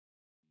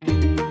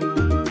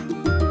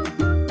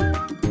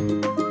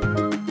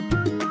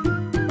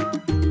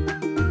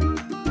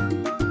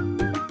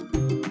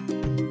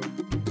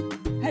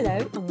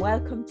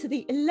Welcome to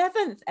the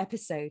 11th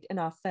episode in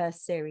our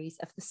first series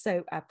of the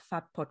Sew Ab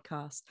Fab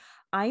podcast.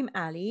 I'm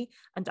Ali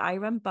and I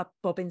run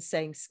Bobbin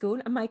Sewing School,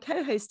 and my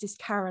co-host is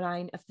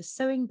Caroline of the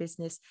sewing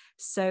business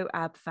Sew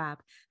Ab Fab.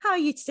 How are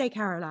you today,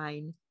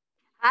 Caroline?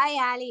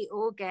 Hi Ali,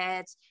 all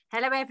good.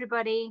 Hello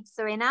everybody.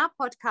 So in our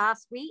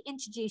podcast, we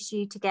introduce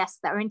you to guests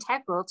that are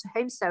integral to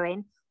home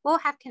sewing or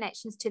have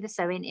connections to the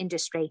sewing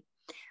industry.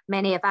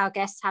 Many of our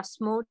guests have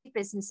small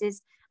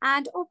businesses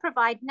and or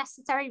provide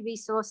necessary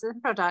resources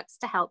and products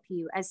to help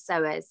you as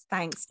sewers.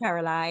 Thanks,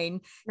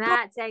 Caroline.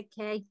 That's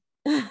okay.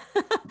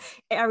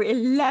 Our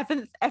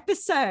 11th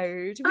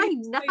episode. I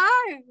know.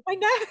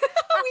 We've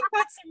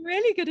had some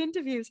really good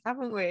interviews,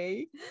 haven't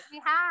we?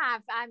 We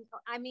have.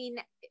 I mean,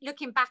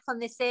 looking back on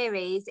this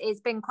series,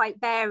 it's been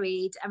quite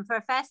varied. And for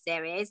a first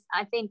series,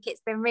 I think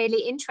it's been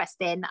really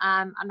interesting.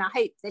 And I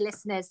hope the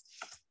listeners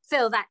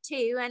feel that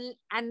too.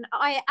 And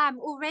I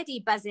am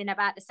already buzzing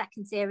about the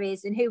second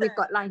series and who we've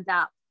got lined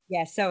up.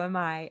 Yeah, so am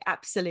I.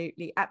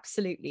 Absolutely,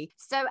 absolutely.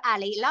 So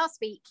Ali, last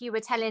week you were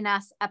telling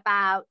us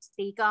about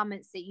the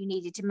garments that you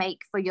needed to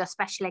make for your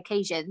special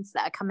occasions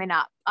that are coming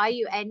up. Are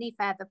you any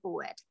further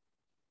forward?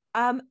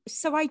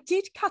 So I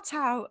did cut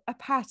out a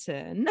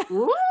pattern.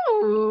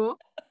 Ooh.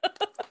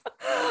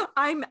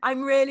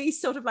 I'm really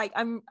sort of like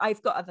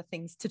I've got other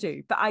things to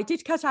do, but I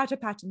did cut out a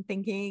pattern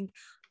thinking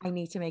I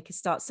need to make a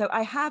start. So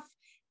I have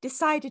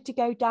decided to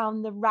go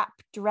down the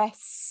wrap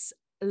dress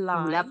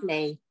line.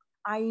 Lovely.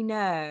 I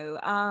know.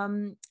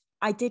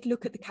 I did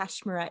look at the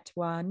cashmerette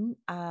one.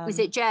 Was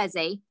it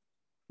jersey?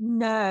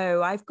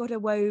 No, I've got a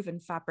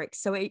woven fabric.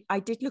 So I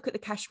did look at the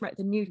cashmerette,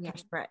 the new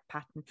cashmerette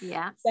pattern.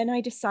 Yeah. Then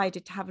I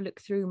decided to have a look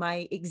through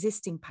my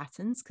existing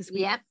patterns because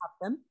we have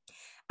them.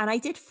 And I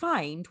did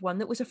find one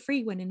that was a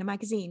free one in a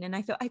magazine. And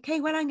I thought,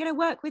 okay, well, I'm going to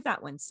work with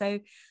that one. So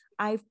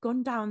I've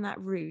gone down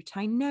that route.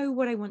 I know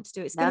what I want to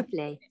do. It's going to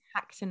be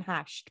hacked and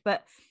hashed,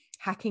 but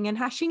hacking and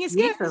hashing is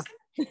beautiful.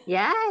 Good.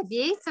 Yeah,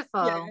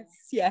 beautiful.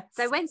 Yes.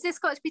 So when's this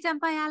got to be done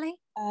by, Ali?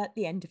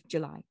 The end of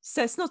July.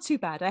 So it's not too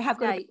bad. I have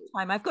got a bit of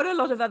time. I've got a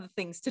lot of other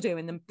things to do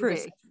in the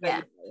process.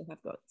 Yeah.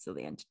 I've got till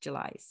the end of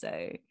July.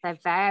 So they're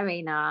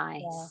very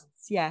nice.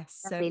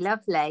 Yes. That'd be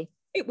lovely.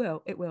 It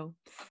will.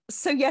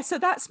 So so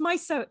that's my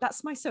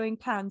sewing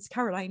plans.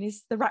 Caroline,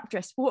 is the wrap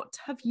dress. What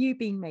have you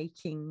been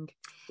making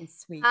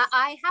this week?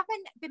 I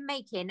haven't been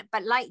making,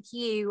 but like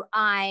you,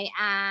 I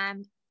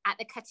am at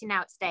the cutting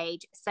out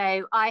stage.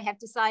 So I have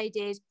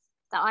decided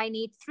that I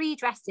need 3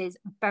 dresses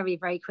very,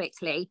 very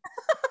quickly,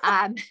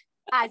 as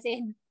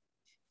in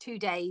 2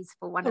 days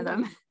for one of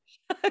them.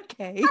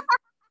 Okay.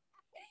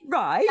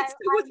 Right. So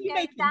what are you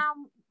making?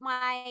 Down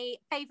my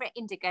favourite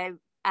indigo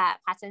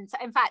pattern. So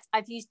in fact,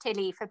 I've used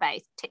Tilly for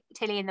both,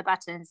 Tilly and the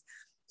buttons.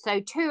 So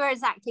 2 are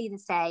exactly the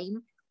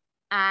same,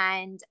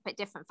 but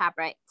different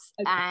fabrics.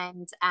 Okay.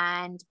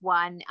 And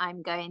 1,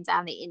 I'm going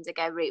down the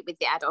indigo route with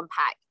the add-on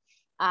pack.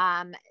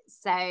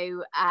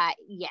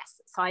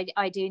 Yes, so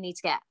I do need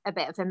to get a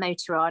bit of a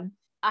motor on.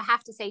 I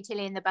have to say,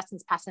 Tilly and the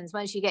buttons patterns,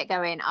 once you get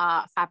going,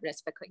 are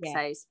fabulous for quick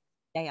sews.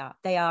 They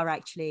are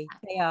actually,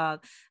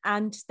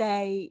 and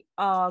they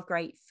are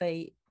great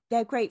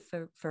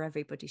for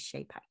everybody's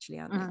shape, actually,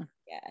 aren't they?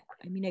 Yeah,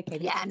 I mean, okay,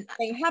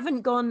 they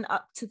haven't gone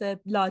up to the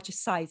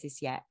largest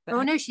sizes yet,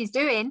 but no, she's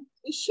doing.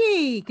 Is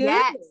she good?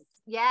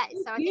 Yes.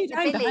 So I think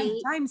the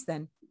Billy times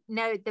then.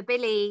 No, the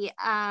Billy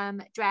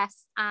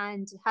dress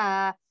and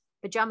her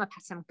pajama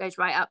pattern goes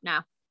right up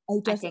now.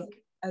 I think.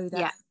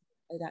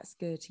 That's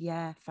good.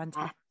 Yeah,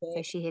 fantastic.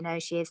 So she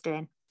is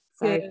doing.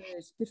 So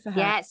good for her.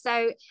 Yeah,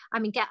 so I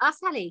mean, get us,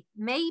 Ali.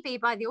 Maybe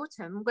by the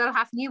autumn we'll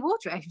have new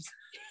wardrobes.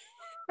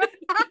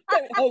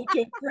 Don't hold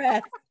your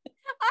breath.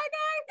 I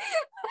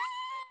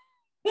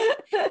know.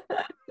 Myself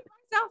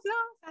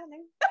laugh,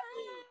 Ali.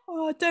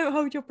 Oh, don't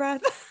hold your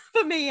breath.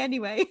 For me,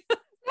 anyway.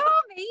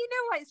 You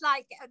know what it's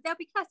like. They'll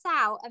be cut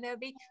out and they'll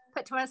be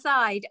put to one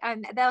side,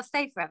 and they'll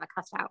stay forever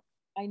cut out.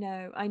 I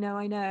know. And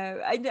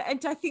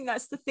I think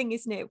that's the thing,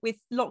 isn't it? With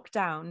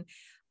lockdown,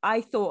 I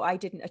thought I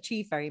didn't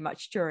achieve very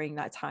much during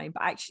that time,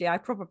 but actually I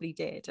probably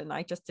did, and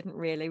I just didn't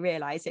really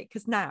realize it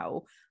because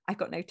now I've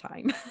got no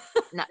time.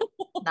 No.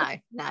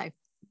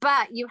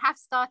 But you have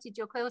started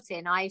your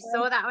quilting. I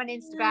saw that on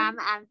Instagram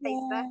and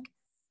Facebook.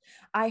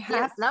 I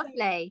have. It's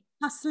lovely.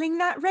 Hustling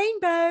that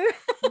rainbow.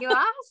 You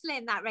are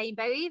hustling that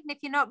rainbow, even if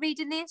you're not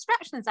reading the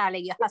instructions, Ali.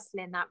 You're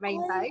hustling that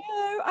rainbow.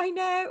 I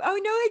know. Oh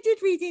no, I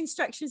did read the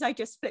instructions. I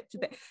just flipped a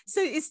bit.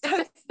 So it's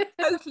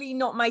totally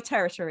not my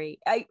territory.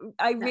 I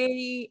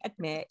really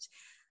admit,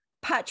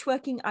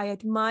 patchworking. I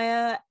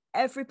admire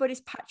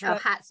everybody's patchwork.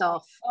 Oh, hats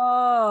off.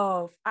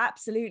 Oh,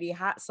 absolutely,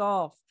 hats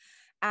off.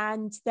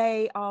 And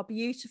they are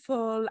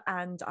beautiful,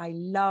 and I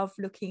love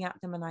looking at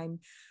them, and I'm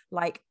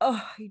like,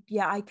 oh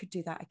yeah, I could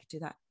do that.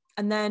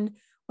 And then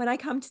when I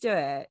come to do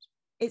it,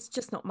 it's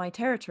just not my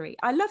territory.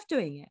 I love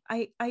doing it.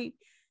 I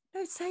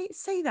don't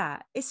say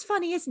that. It's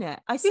funny, isn't it?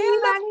 I say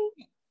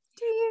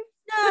Do you?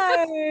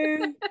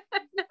 No.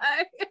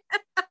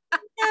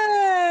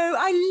 No,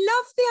 I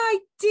love the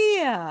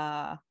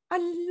idea. I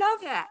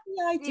love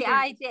the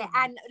idea.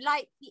 And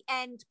like the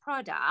end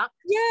product.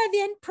 Yeah,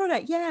 the end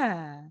product.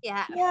 Yeah.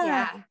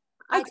 Yeah.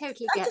 I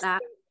totally get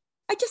that.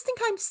 I just think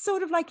I'm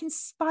sort of like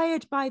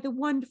inspired by the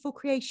wonderful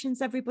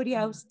creations everybody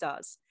else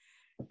does.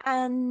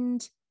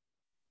 And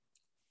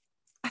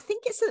I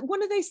think it's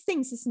one of those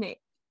things, isn't it?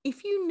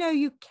 If you know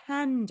you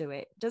can do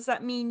it, does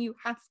that mean you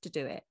have to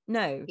do it?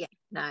 No. Yeah,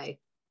 no.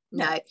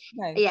 No.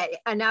 Yeah,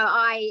 I know.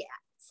 I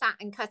sat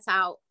and cut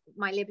out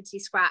my Liberty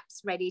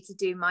scraps ready to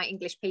do my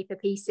English paper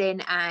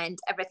piecing and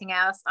everything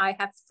else. I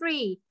have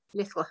 3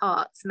 little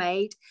hearts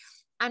made,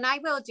 and I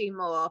will do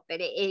more, but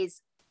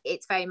it's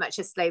very much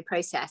a slow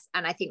process.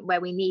 And I think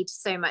where we need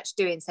so much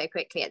doing so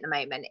quickly at the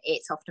moment,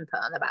 it's often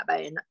put on the back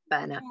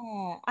burner.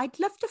 Yeah, I'd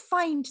love to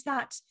find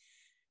that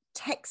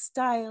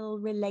textile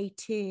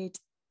related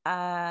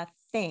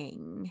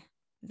thing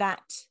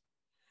that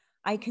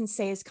I can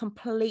say is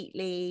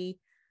completely,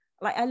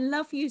 like, I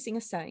love using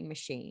a sewing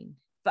machine,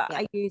 but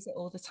I use it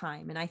all the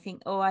time, and I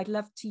think, I'd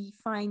love to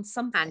find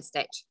something hand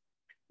stitch,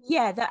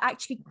 that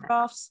actually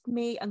grasped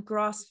me and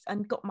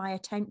got my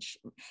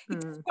attention.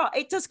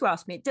 It does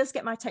grasp me, it does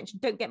get my attention,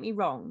 don't get me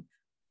wrong,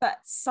 but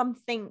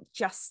something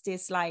just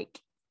is like,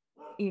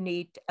 you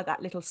need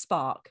that little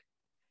spark.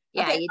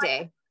 You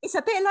do. It's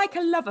a bit like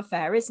a love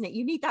affair, isn't it?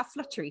 You need that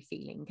fluttery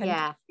feeling. And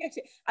I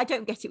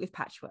don't get it with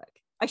patchwork.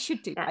 I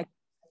should do that.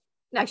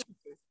 No.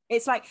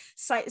 It's like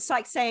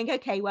saying,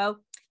 okay, well,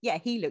 yeah,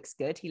 he looks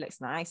good, he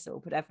looks nice or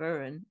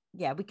whatever, and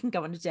yeah, we can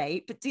go on a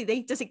date, but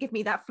does it give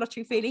me that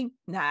fluttery feeling?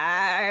 No.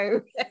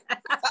 I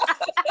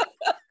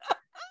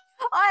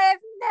have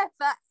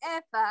never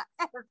ever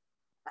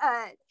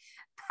heard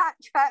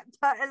patchwork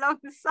put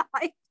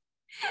alongside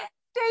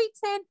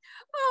dating.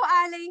 Oh,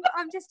 Ali,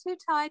 I'm just too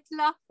tired to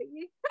laugh at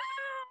you.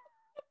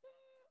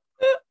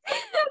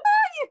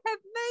 You have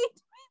made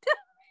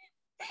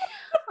me.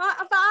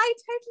 But I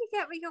totally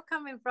get where you're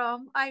coming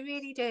from. I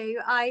really do.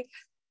 I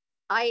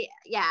quite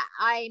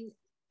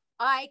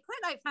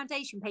like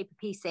foundation paper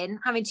piecing,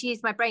 having to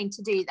use my brain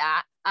to do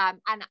that.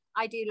 And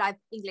I do like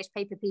English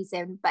paper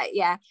piecing, but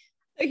yeah,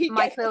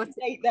 my patchwork,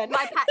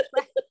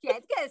 yeah,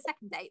 to get a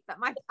second date, but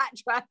my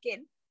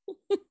patchworking.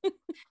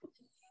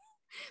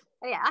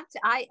 Yeah,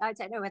 I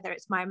don't know whether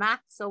it's my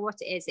maths or what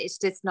it is. It's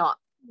just not.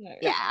 No.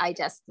 Yeah,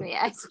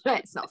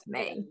 it's not for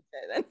me.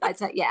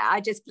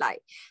 I just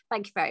like,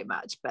 thank you very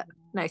much, but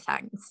no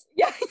thanks.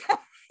 Yeah.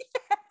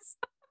 Yes.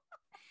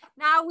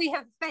 Now we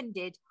have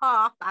offended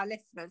half our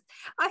listeners.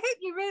 I hope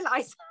you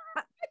realise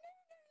that.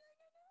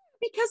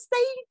 Because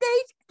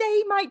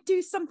they might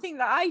do something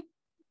that I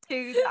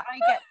do that I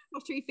get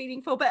fluttery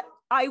feeling for, but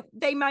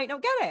they might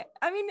not get it.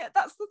 I mean,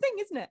 that's the thing,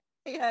 isn't it?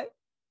 You know.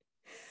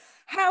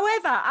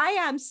 However, I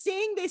am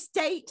seeing this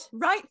date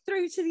right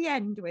through to the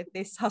end with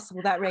this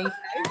Hustle That Rainbow.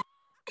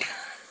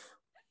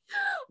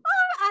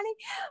 Annie,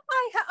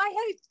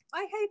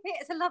 I hope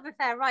it's a love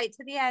affair right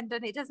to the end,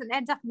 and it doesn't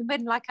end up in the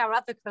bin like our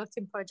other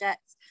quilting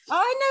projects. No,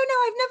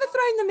 I've never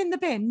thrown them in the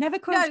bin. Never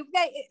quilted.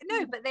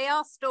 No, but they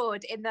are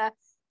stored in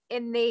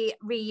the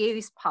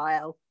reuse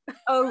pile.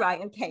 Oh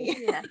right, okay.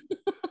 Yeah.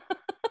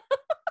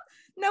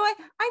 No, I'm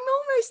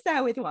almost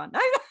there with one.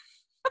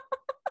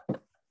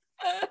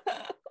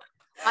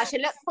 I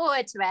should look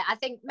forward to it. I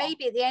think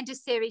maybe at the end of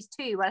series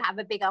 2 we'll have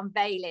a big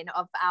unveiling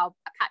of our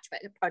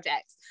patchwork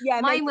projects.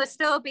 Yeah, mine will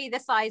still be the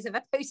size of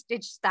a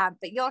postage stamp,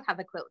 but you'll have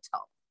a quilt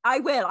top.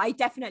 I will. I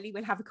definitely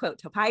will have a quilt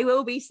top. I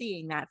will be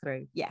seeing that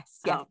through. Yes.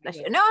 Oh, bless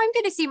you. No, I'm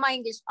going to see my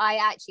English. I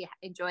actually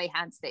enjoy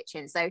hand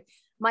stitching. So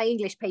my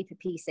English paper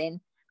piecing.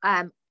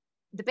 The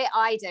bit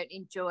I don't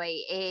enjoy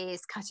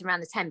is cutting around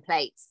the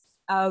templates.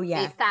 Oh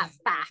yeah. It's that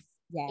faff.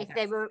 Yeah,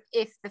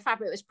 if the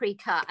fabric was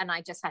pre-cut and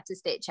I just had to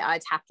stitch it,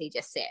 I'd happily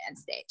just sit and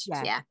stitch.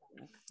 Yeah.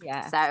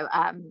 So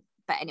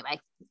but anyway,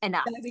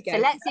 enough. So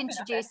let's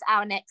introduce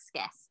our next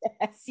guest.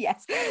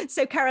 Yes.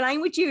 So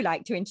Caroline, would you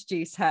like to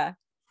introduce her?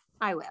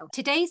 I will.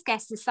 Today's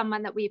guest is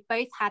someone that we've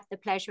both had the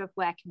pleasure of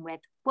working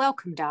with.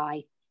 Welcome,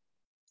 Di.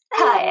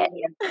 Hi,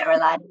 Annie and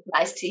Caroline.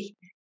 Nice to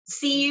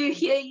see you,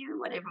 hear you,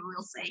 whatever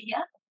we'll say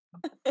here.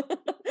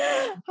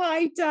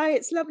 Hi Di,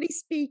 it's lovely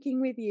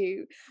speaking with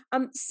you.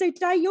 So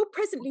Di, you're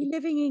presently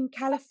living in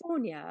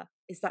California,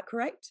 is that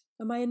correct?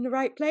 Am I in the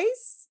right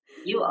place?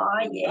 You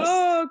are, yes.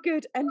 Oh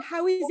good. And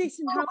how is it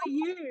and how are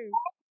you?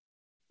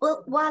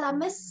 Well, while I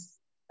miss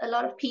a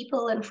lot of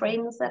people and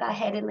friends that I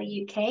had in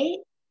the UK,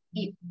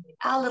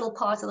 our little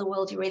part of the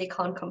world you really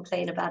can't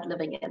complain about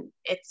living in.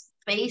 It's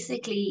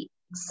basically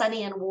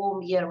sunny and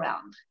warm year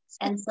round,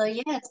 and so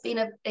yeah,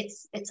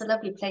 it's a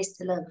lovely place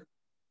to live.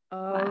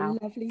 Oh, wow.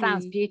 Lovely.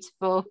 Sounds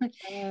beautiful.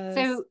 Yes.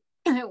 So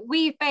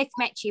we've both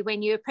met you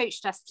when you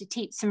approached us to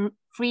teach some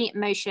free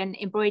motion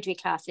embroidery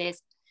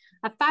classes,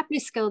 a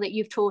fabulous skill that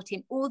you've taught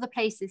in all the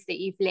places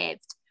that you've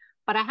lived.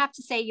 But I have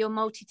to say you're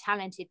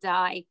multi-talented,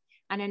 Di,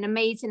 and an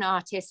amazing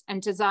artist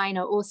and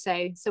designer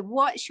also. So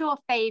what's your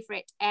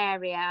favourite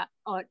area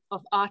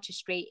of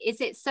artistry?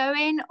 Is it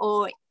sewing,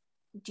 or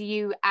do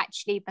you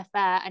actually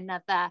prefer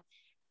another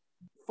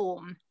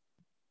form?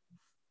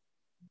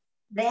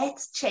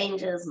 That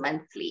changes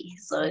monthly.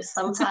 So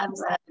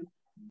sometimes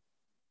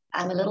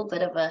I'm a little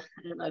bit of a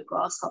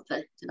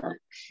grasshopper,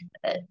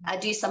 I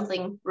do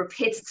something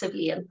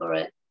repetitively, and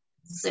for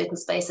certain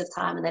space of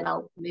time, and then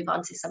I'll move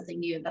on to something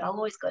new, but I'll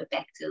always go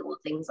back to all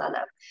the things I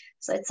love.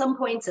 So at some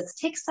points it's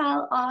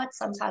textile art,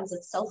 sometimes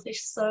it's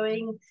selfish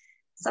sewing,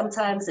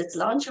 sometimes it's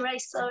lingerie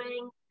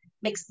sewing,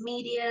 mixed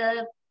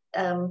media,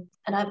 and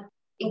I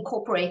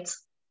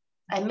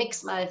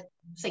mix my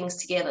things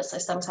together. So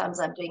sometimes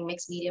I'm doing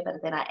mixed media, but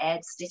then I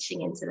add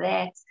stitching into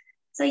that.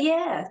 So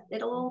yeah,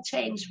 it'll all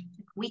change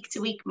week to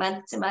week,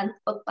 month to month.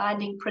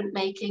 Bookbinding,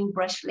 printmaking,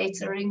 brush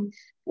lettering,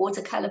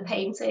 watercolor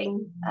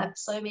painting. I have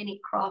so many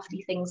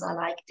crafty things I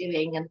like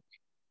doing, and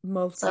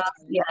so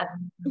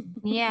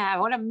yeah,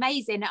 what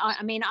amazing.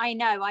 I mean, I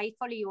know I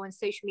follow you on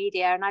social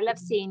media, and I love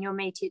seeing your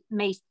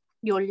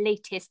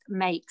latest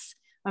makes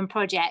and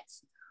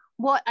projects.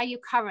 What are you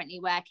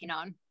currently working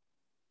on?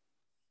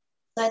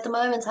 So at the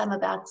moment, I'm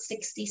about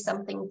 60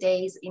 something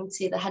days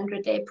into the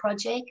 100-day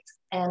project,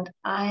 and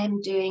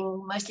I'm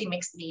doing mostly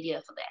mixed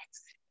media for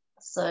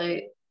that. So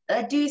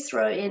I do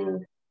throw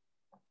in,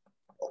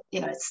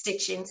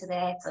 stitch into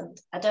that, and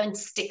I don't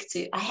stick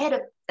to, I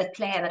had a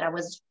plan that I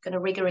was going to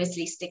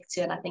rigorously stick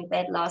to, and I think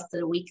that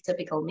lasted a week,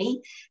 typical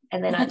me,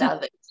 and then I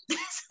diverged.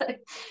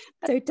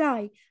 So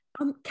Di,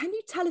 can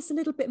you tell us a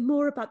little bit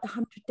more about the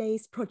 100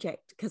 Days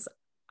project? Because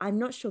I'm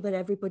not sure that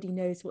everybody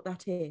knows what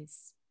that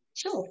is.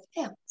 Sure,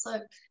 yeah.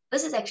 So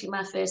this is actually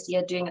my first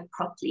year doing it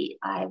properly.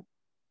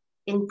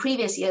 In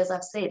previous years,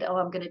 I've said,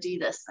 I'm going to do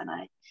this. And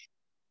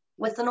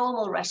with the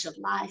normal rush of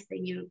life,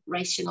 then you're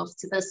racing off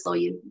to this, or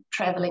you're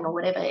traveling or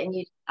whatever,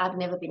 and I've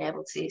never been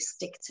able to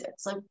stick to it.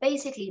 So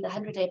basically, the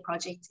 100-day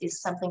project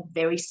is something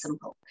very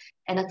simple,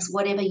 and it's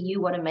whatever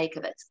you want to make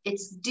of it.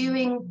 It's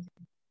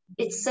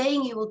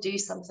saying you will do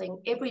something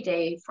every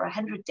day for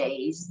 100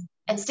 days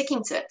and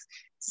sticking to it.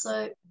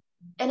 So,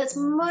 and it's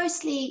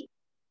mostly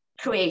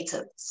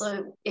creative.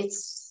 So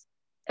it's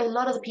a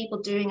lot of the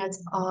people doing it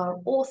are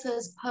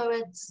authors,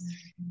 poets.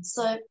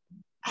 So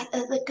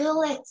the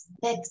girl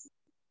that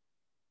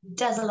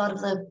does a lot of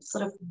the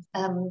sort of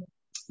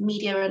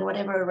media and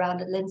whatever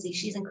around it, Lindsay,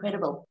 she's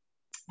incredible.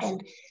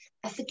 And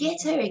I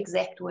forget her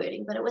exact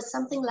wording, but it was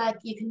something like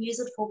you can use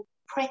it for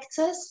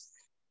practice,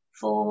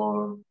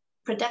 for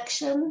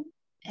production,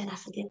 and I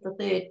forget the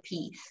third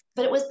P,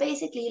 but it was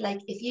basically like,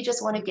 if you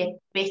just want to get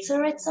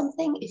better at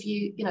something, if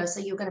so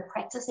you're going to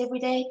practice every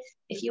day.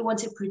 If you want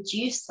to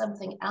produce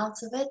something out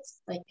of it,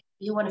 like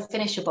you want to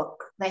finish a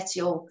book,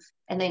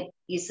 and then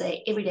you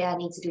say, every day I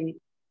need to do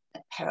a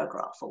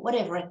paragraph or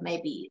whatever it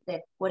may be,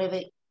 that whatever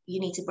you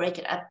need to break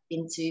it up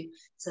into,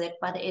 so that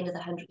by the end of the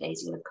 100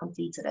 days, you'll have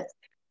completed it.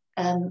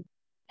 And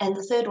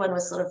the third one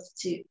was sort of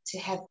to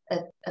have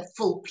a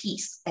full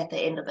piece at the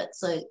end of it.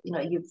 So,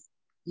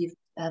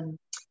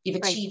 you've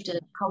achieved a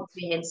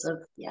comprehensive,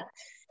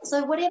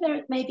 So whatever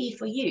it may be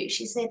for you,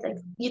 she said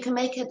that you can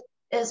make it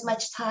as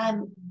much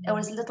time or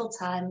as little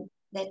time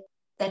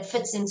that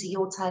fits into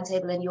your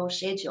timetable and your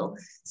schedule.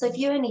 So if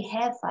you only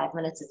have 5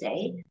 minutes a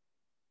day,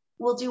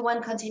 we'll do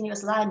one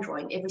continuous line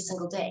drawing every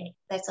single day.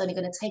 That's only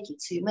going to take you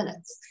 2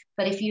 minutes.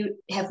 But if you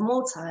have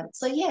more time,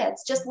 so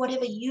it's just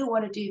whatever you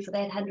want to do for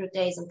that 100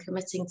 days and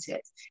committing to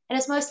it. And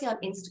it's mostly on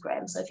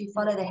Instagram. So if you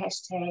follow the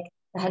hashtag,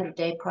 the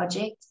 100-day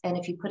project, and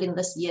if you put in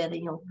this year,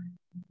 then you'll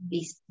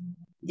be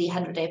the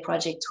 100-day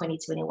project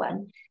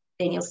 2021,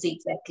 then you'll see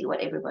exactly what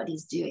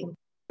everybody's doing.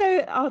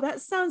 So,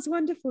 that sounds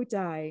wonderful,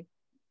 Di.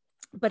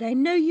 But I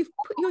know you've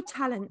put your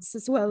talents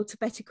as well to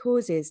better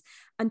causes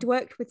and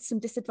worked with some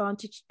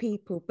disadvantaged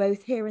people,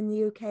 both here in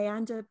the UK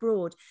and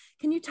abroad.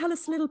 Can you tell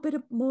us a little bit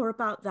more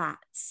about that?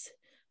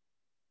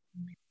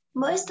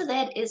 Most of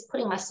that is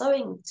putting my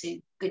sewing to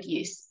good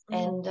use.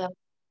 And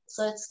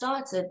so it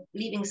started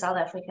leaving South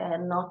Africa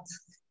and not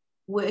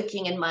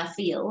working in my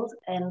field.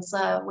 And so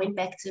I went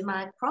back to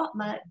my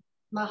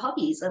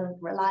hobbies and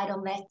relied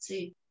on that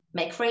to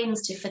make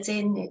friends, to fit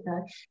in.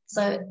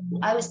 So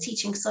I was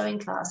teaching sewing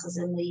classes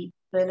in the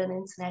Berlin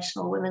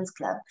International Women's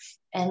Club,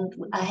 and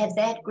I had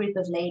that group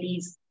of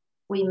ladies.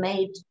 We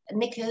made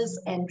knickers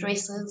and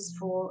dresses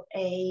for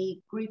a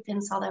group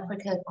in South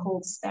Africa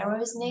called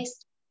Sparrow's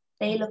Nest.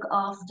 They look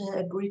after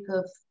a group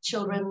of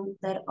children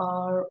that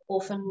are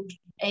orphaned.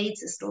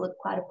 AIDS is still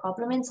quite a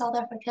problem in South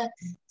Africa,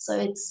 so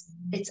it's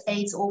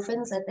AIDS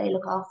orphans that they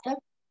look after.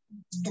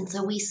 And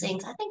so we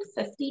sent, I think,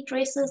 50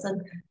 dresses and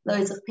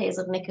loads of pairs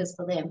of knickers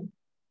for them.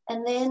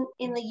 And then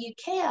in the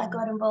UK, I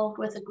got involved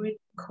with a group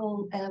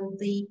called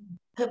the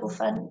Purple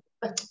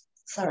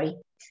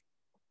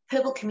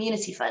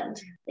Community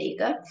Fund. There you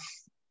go,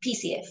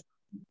 PCF.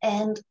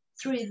 And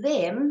through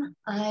them,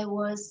 I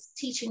was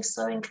teaching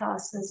sewing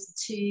classes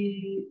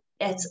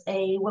at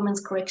a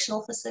women's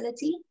correctional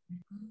facility.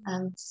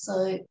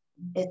 So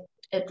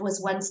it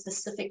was one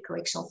specific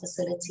correctional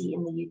facility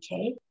in the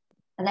UK.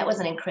 And that was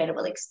an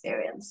incredible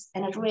experience.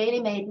 And it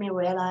really made me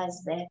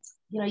realize that,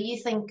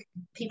 you think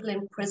people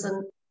in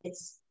prison,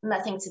 it's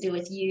nothing to do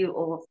with you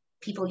or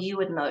people you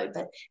would know.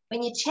 But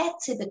when you chat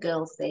to the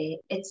girls there,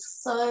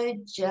 it's so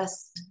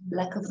just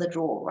luck of the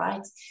draw,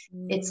 right?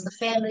 It's the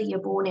family you're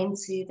born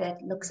into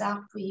that looks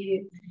out for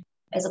you,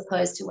 as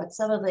opposed to what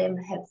some of them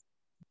have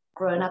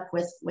grown up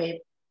with, where,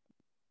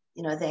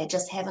 they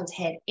just haven't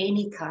had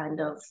any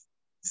kind of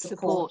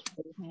support.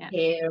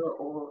 Care,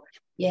 or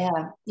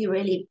you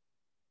really,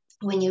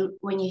 when you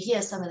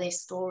hear some of their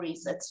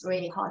stories, it's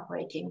really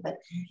heartbreaking, but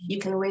you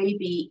can really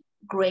be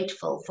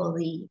grateful for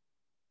the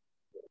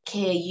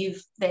care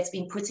that's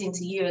been put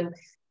into you, and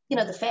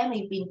the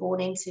family you've been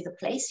born into, the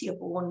place you're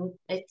born.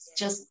 It's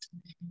just,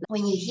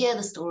 when you hear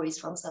the stories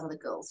from some of the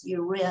girls,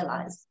 you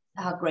realize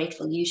how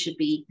grateful you should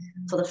be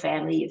for the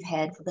family you've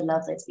had, for the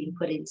love that's been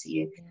put into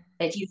you,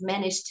 that you've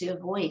managed to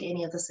avoid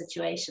any of the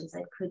situations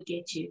that could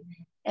get you.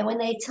 And when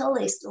they tell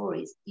their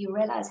stories, you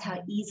realize how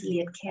easily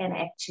it can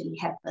actually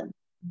happen.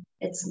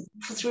 It's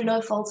through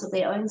no fault of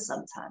their own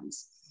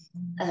sometimes.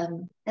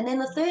 And then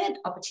the third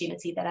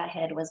opportunity that I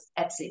had was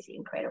absolutely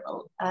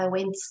incredible. I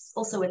went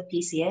also with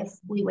PCF.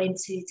 We went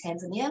to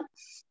Tanzania,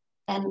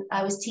 and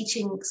I was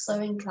teaching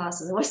sewing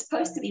classes. It was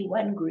supposed to be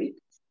one group,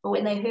 but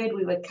when they heard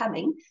we were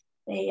coming,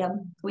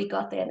 we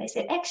got there and they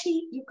said,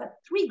 actually, you've got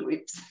 3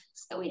 groups.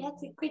 So we had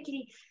to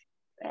quickly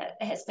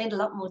spend a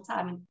lot more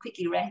time and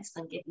quickly rest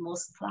and get more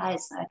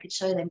supplies so I could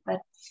show them.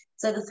 But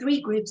so the 3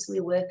 groups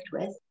we worked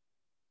with,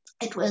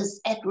 it was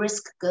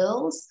at-risk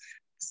girls.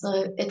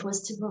 So it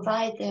was to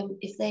provide them,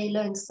 if they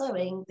learn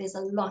sewing, there's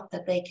a lot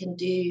that they can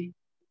do.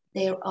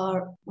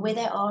 Where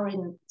they are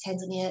in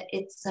Tanzania,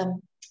 it's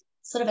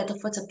sort of at the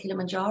foot of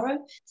Kilimanjaro.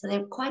 So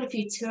there are quite a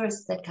few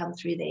tourists that come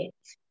through there.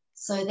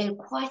 So there are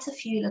quite a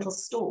few little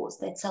stores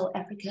that sell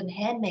African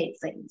handmade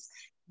things,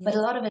 but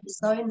a lot of it is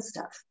sewn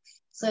stuff.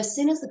 So as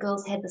soon as the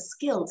girls had the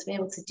skill to be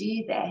able to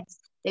do that,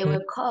 there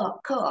were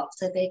co-ops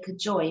that they could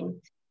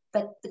join.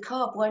 But the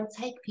co-op won't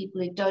take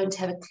people who don't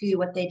have a clue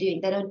what they're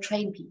doing. They don't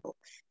train people.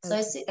 So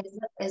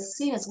as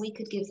soon as we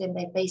could give them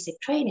that basic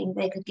training,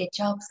 they could get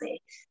jobs there.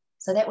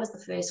 So that was the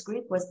first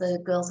group, was the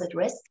girls at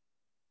risk.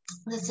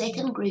 The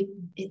second group,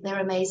 they're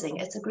amazing.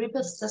 It's a group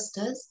of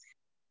sisters.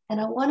 And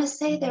I want to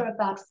say there are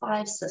about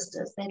 5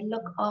 sisters that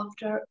look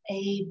after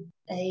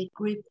a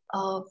group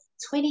of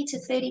 20 to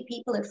 30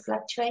 people, it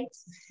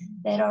fluctuates,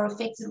 that are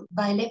affected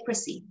by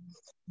leprosy.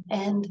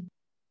 And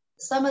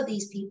some of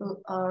these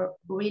people are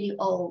really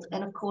old.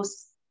 And of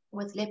course,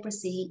 with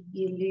leprosy,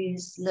 you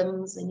lose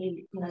limbs and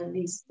you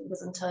lose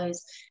fingers and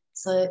toes.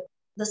 So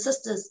the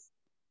sisters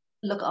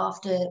look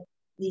after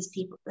these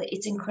people.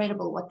 It's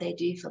incredible what they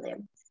do for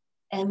them.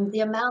 And the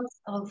amount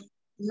of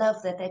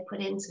love that they put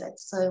into it.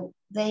 So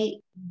they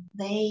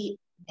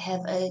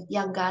have a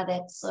young guy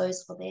that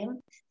sews for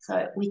them.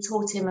 So we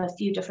taught him a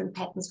few different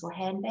patterns for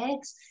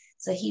handbags.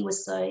 So he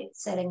was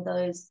selling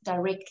those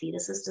directly. The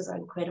sisters are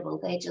incredible.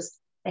 They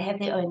have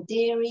their own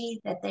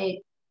dairy that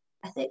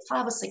I think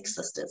 5 or 6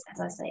 sisters, as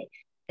I say.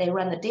 They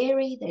run the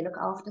dairy, they look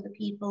after the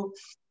people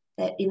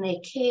that in their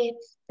care,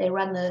 they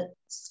run the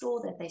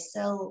store that they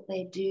sell,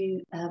 they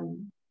do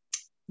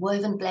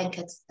woven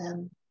blankets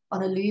on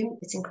a loom.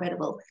 It's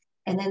incredible.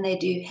 And then they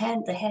do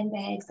the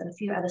handbags and a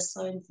few other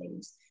sewn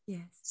things.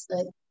 Yes.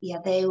 So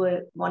they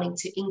were wanting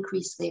to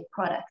increase their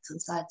products, and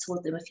so I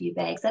taught them a few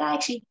bags that I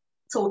actually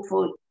taught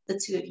for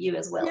the 2 of you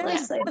as well. Yeah.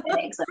 Those sewn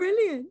bags.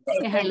 Brilliant.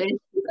 They learned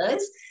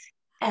those.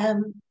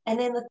 And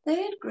then the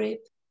third group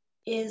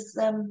is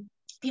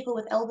people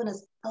with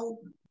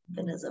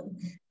albinism.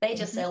 They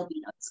just say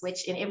albinos,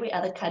 which in every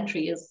other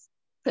country is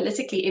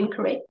politically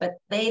incorrect, but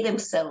they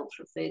themselves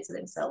refer to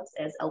themselves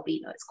as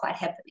albinos quite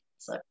happily.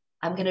 So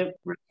I'm going to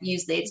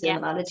use their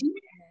terminology.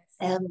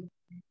 And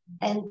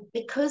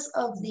because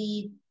of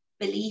the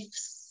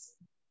beliefs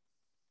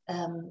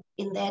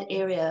in that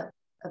area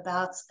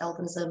about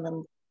albinism,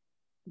 and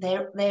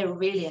they're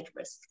really at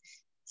risk.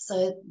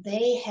 So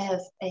they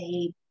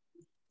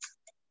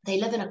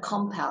live in a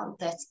compound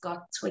that's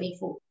got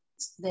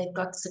they've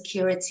got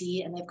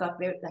security, and they've got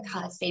very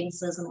high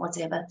fences and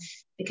whatever,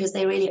 because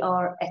they really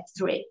are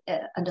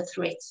under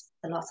threat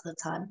a lot of the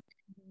time.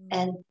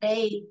 And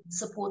they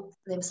support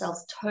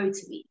themselves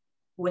totally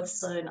with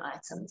sewn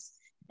items.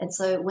 And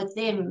so with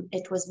them,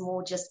 it was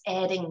more just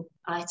adding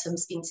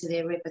items into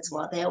their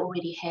repertoire. They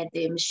already had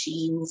their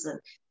machines and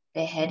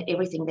they had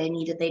everything they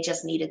needed. They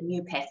just needed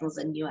new patterns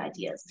and new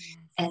ideas.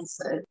 And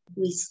so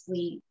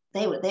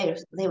they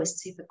were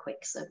super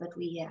quick. So, but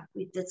we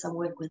did some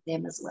work with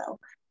them as well.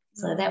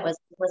 So that was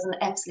an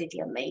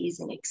absolutely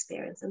amazing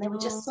experience. And they were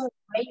just so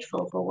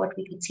grateful for what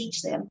we could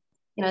teach them.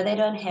 They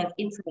don't have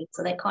internet,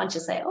 so they can't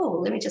just say,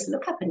 oh, let me just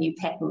look up a new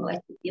pattern.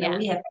 We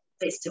have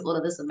access to all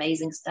of this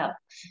amazing stuff,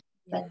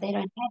 but they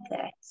don't have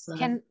that. So,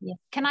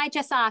 can I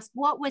just ask,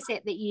 what was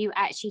it that you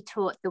actually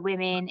taught the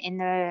women in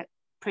the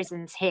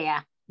prisons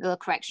here, the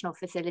correctional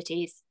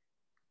facilities?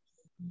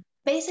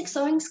 Basic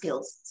sewing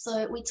skills.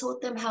 So we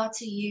taught them how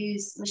to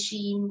use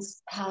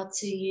machines,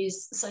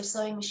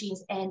 sewing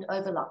machines and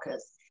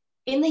overlockers.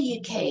 In the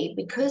UK,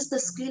 because the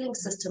schooling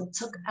system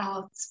took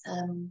out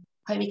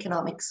home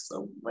economics,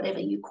 or whatever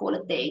you call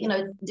it there,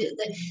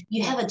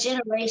 you have a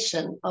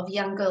generation of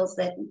young girls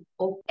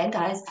and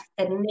guys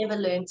that never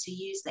learned to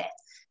use that.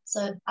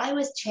 So I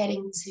was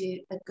chatting to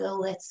a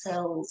girl that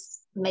sells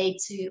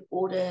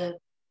made-to-order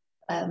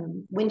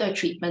window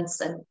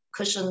treatments and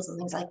cushions and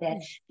things like that.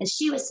 And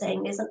she was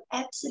saying there's an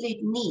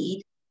absolute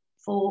need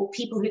for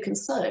people who can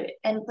sew.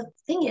 And the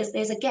thing is,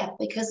 there's a gap,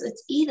 because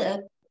it's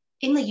either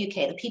in the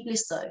UK, the people who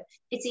sew,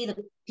 it's either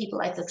people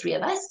like the three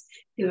of us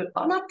who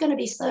are not going to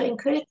be sewing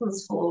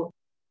curtains for,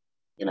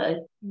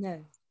 no,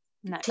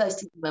 close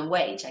to minimum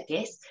wage, I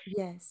guess.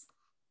 Yes.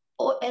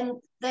 And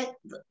that,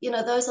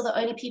 those are the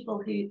only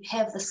people who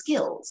have the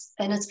skills,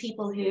 and it's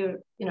people who,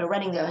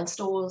 running their own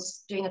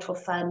stores, doing it for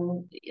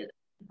fun.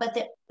 But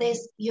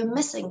you're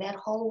missing that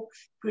whole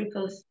group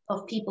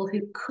of people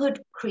who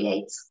could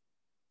create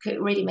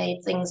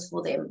ready-made things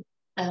for them.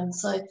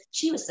 So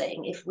she was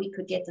saying if we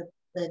could get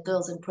the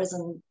girls in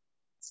prison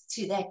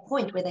to that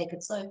point where they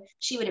could sew,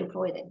 she would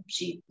employ them.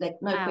 She, like,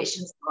 no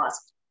questions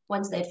asked.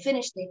 Once they'd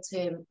finished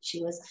their term,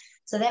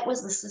 so that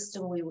was the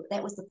system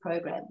that was the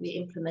program we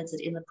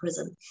implemented in the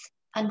prison.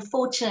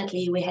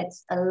 Unfortunately, we had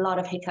a lot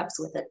of hiccups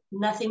with it.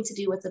 Nothing to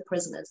do with the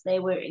prisoners. They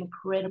were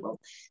incredible.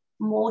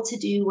 More to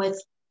do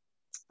with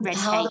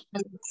how the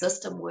prison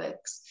system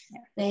works.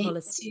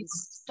 To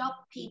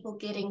stop people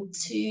getting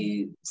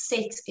too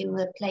set in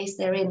the place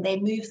they're in, they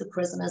move the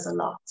prisoners a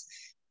lot.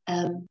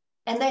 And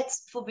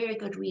that's for very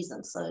good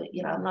reasons. So,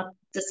 I'm not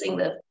dissing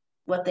the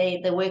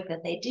work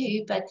that they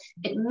do, but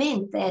it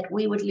meant that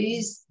we would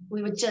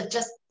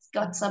just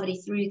got somebody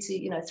through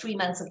to 3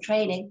 months of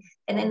training,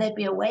 and then they'd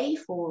be away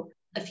for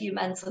a few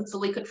months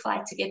until we could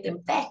fight to get them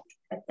back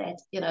at that.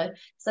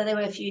 So there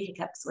were a few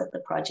hiccups with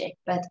the project,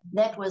 but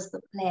that was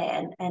the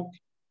plan, and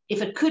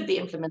if it could be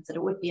implemented,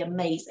 it would be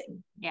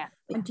amazing. Yeah.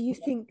 And do you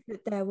think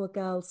that there were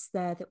girls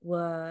there that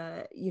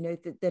were,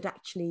 that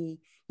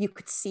actually you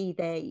could see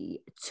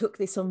they took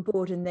this on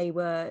board and they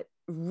were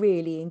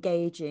really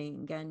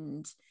engaging?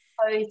 And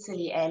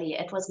totally, Ali,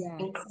 it was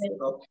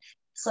incredible.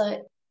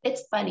 So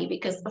it's funny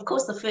because, of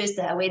course, the first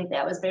day I went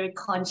there, I was very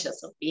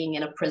conscious of being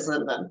in a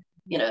prison, and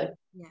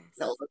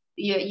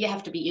you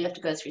have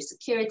to go through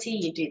security.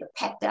 You do the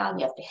pat down.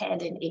 You have to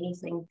hand in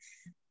anything.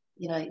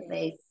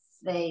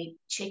 They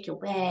check your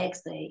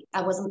bags.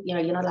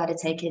 You're not allowed to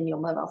take in your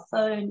mobile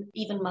phone.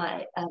 Even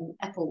my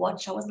Apple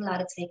Watch, I wasn't allowed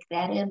to take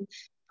that in,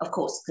 of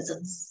course, because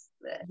it's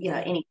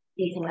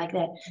anything like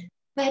that.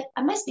 But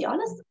I must be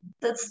honest,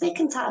 the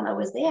second time I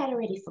was there, I'd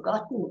already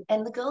forgotten.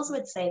 And the girls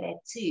would say that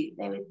too.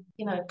 They would,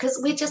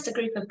 because we're just a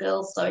group of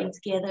girls sewing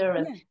together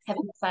and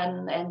having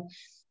fun. And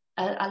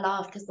I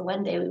laughed because the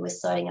one day we were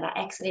sewing and I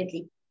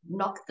accidentally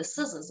knocked the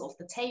scissors off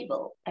the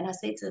table. And I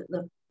said to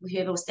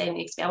whoever was standing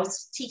next to me, I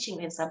was teaching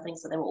them something,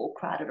 so they were all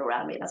crowded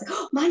around me. And I was like,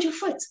 oh, mind your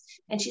foot.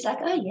 And she's like,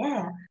 oh,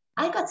 yeah,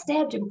 I got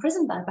stabbed in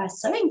prison by a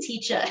sewing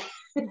teacher.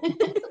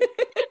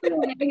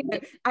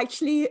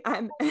 Actually,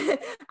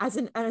 as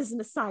an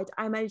aside,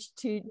 I managed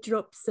to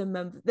drop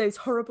some those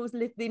horrible,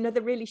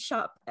 the really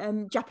sharp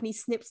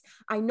Japanese snips.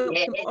 I knocked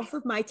them off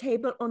of my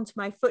table onto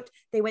my foot.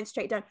 They went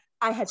straight down.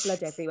 I had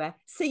blood everywhere.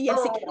 So yes,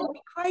 it can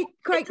be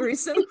quite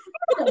gruesome.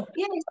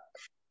 Yes.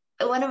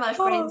 One of my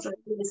friends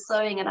was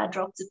sewing and I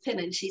dropped a pin,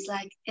 and she's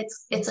like,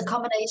 it's a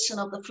combination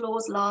of the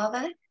floor's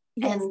lava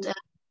and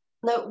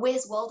no,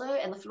 where's Waldo,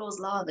 and the floor's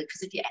lava,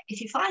 because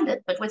if you find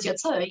it but with your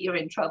toe, you're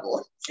in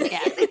trouble. Yeah.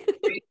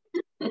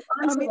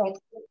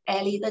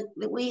 Ali, that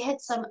we had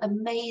some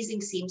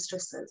amazing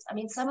seamstresses. I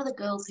mean, some of the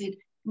girls who'd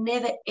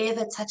never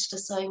ever touched a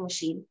sewing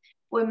machine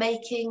were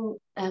making.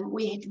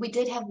 We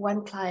did have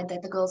one client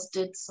that the girls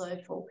did sew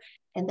for,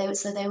 and they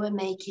were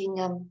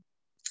making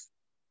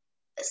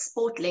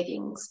sport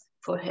leggings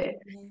for her.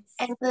 Yes.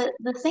 And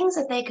the things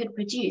that they could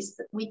produce,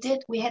 we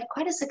had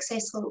quite a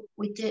successful.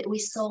 We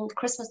sold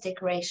Christmas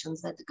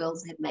decorations that the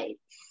girls had made,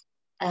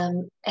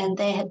 and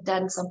they had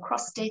done some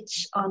cross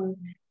stitch on,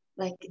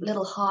 like,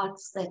 little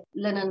hearts, that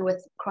linen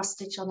with cross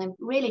stitch on them,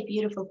 really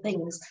beautiful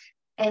things.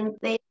 And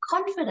their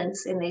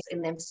confidence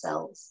in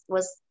themselves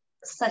was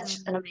such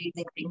an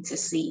amazing thing to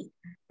see.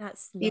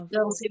 That's these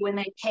girls who, when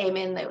they came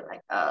in, they were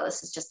like, oh,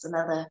 this is just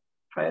another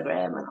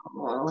program.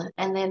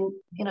 And then,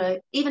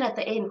 even at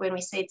the end, when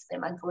we said to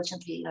them,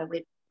 unfortunately,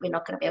 we're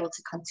not going to be able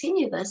to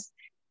continue this,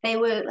 they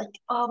were like,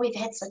 oh, we've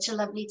had such a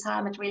lovely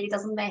time. It really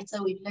doesn't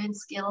matter. We've learned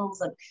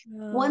skills.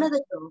 And one of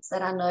the girls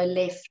that I know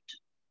left,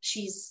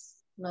 she's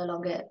no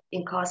longer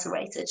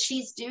incarcerated.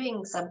 She's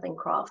doing something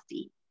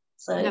crafty.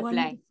 So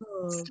lovely.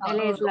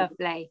 It is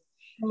lovely.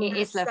 It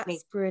is lovely.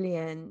 That's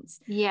brilliant.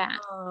 Yeah.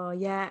 Oh,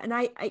 yeah. And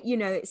I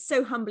it's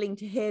so humbling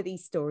to hear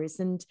these stories,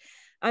 and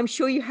I'm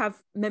sure you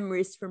have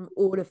memories from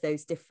all of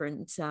those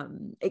different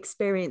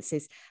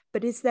experiences.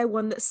 But is there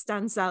one that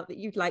stands out that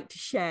you'd like to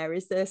share?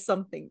 Is there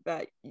something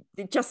that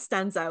just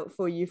stands out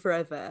for you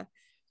forever?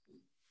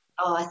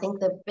 Oh, I think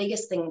the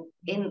biggest thing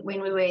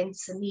when we were in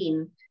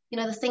Samin,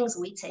 the things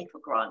we take for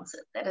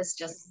granted, that is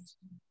just,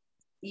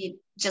 you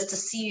just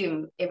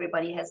assume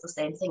everybody has the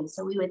same thing.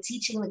 So we were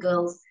teaching the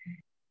girls.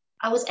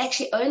 I was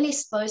actually only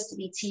supposed to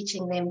be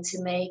teaching them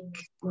to make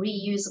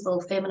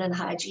reusable feminine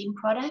hygiene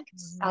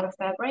products out of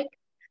fabric.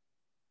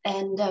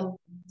 And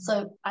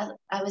so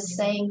I was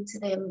saying to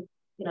them,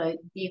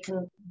 you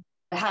can,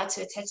 how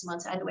to attach them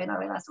onto underwear. And I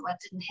realized, I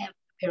didn't have a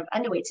pair of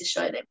underwear to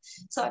show them.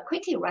 So I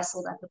quickly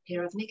rustled up a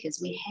pair of knickers.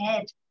 We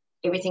had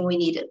everything we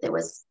needed. There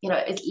was,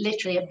 it's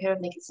literally a pair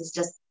of knickers is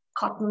just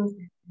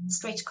cotton,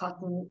 stretch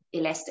cotton,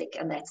 elastic,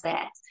 and that's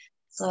that.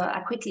 So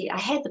I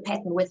had the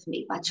pattern with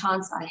me. By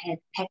chance, I had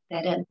packed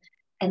that in.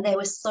 And they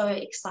were so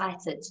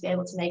excited to be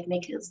able to make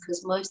knickers,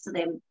 because most of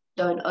them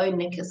don't own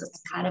knickers.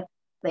 It's kind of,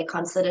 they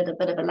considered a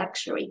bit of a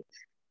luxury.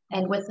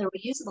 And with the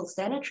reusable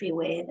sanitary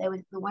wear,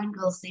 the one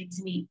girl said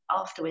to me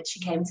afterwards, she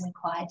came to me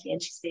quietly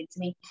and she said to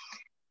me,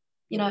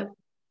 you know,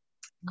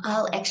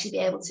 I'll actually be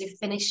able to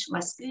finish my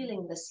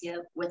schooling this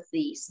year with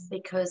these,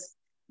 because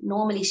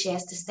normally she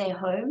has to stay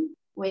home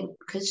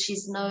because she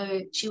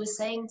was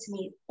saying to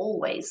me,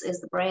 Always is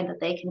the brand that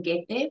they can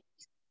get there.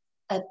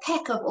 A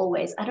pack of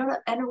Always, I don't know,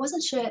 and I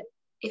wasn't sure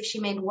if she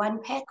meant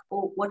one pack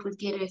or what would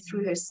get her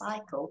through her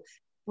cycle,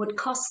 would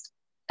cost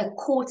a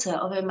quarter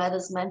of her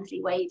mother's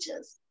monthly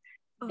wages.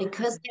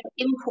 Because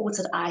they're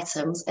imported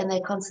items and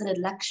they're considered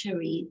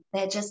luxury,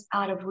 they're just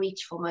out of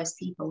reach for most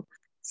people.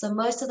 So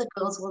most of the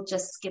girls will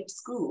just skip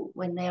school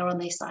when they're on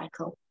their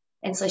cycle.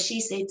 And so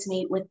she said to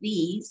me, with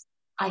these,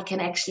 I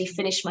can actually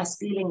finish my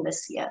schooling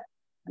this year.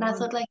 And I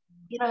thought, like,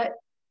 you know,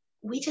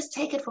 we just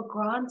take it for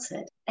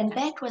granted. And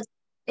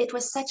it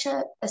was such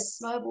a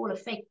snowball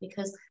effect,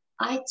 because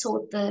I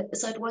taught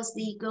so it was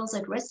the girls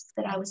at risk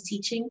that I was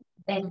teaching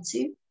that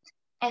to.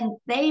 And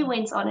they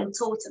went on and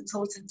taught and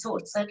taught and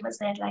taught. So it was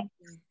that, like,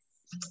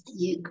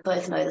 you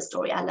both know the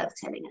story. I love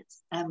telling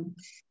it.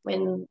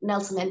 When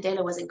Nelson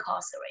Mandela was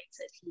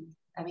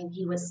incarcerated,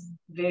 he was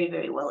very,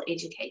 very well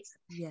educated.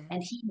 Yeah.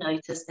 And he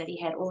noticed that he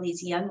had all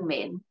these young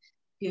men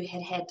who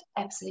had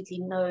absolutely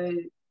no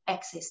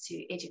access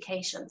to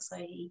education. So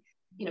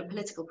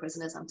political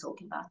prisoners I'm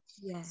talking about.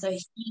 Yes. So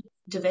he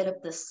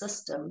developed this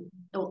system,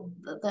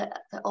 the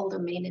older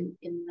men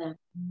in the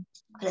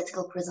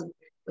political prison,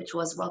 which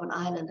was Robben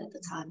Island at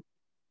the time.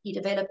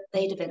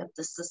 They developed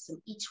the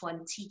system, each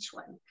one teach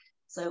one.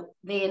 So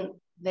then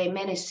they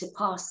managed to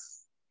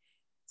pass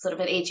sort of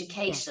an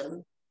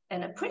education,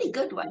 and a pretty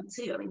good one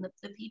too. I mean,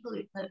 the people,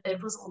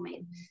 it was all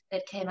men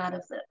that came out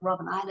of the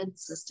Robben Island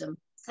system,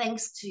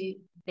 thanks to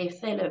their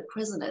fellow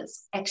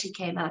prisoners, actually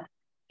came out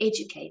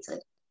educated.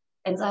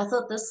 And so I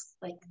thought this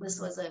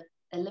was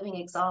a living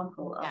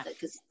example of it,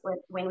 because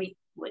when we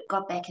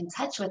got back in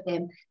touch with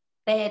them,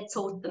 they had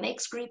taught the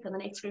next group and the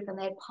next group, and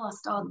they had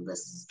passed on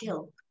this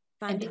skill.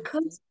 Fantastic. And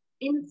because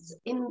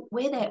in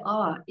where they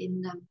are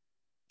in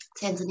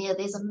Tanzania,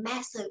 there's a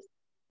massive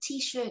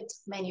t-shirt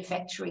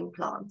manufacturing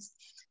plant.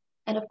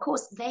 And of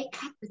course, they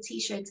cut the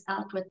t-shirts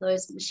out with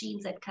those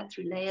machines that cut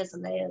through layers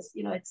and layers.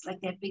 It's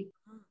like that big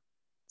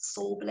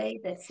saw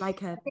blade. That's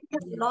like a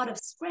lot of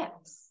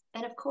scraps.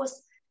 And of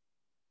course,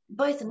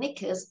 both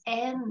knickers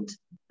and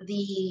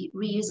the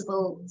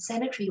reusable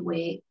sanitary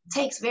wear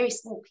takes very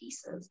small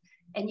pieces,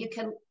 and you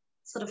can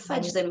sort of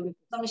fudge them as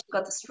long as you've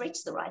got the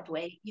stretch the right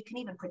way. You can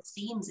even put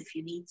seams if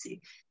you need to.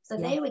 So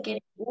they were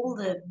getting all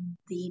the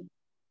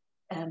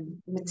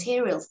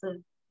materials,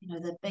 the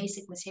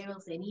basic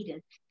materials they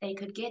needed. They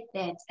could get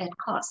that at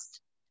cost.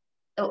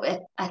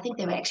 I think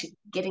they were actually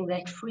getting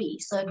that free.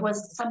 So it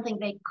was something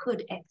they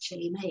could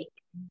actually make.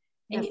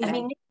 And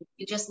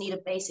you just need a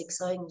basic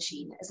sewing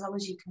machine. As long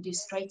as you can do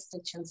straight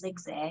stitch and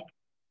zigzag,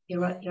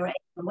 you're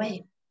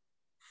away.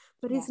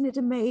 But isn't it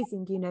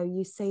amazing?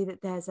 You say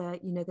that there's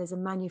a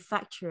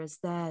manufacturers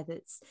there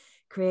that's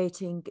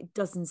creating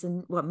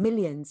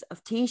millions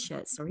of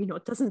t-shirts. Sorry,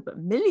 not dozens, but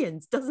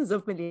dozens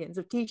of millions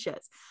of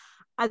t-shirts,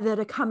 that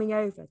are coming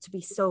over to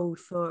be sold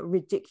for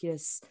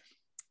ridiculous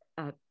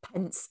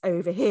pence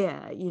over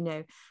here.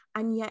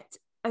 And yet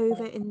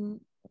over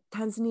in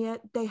Tanzania,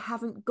 they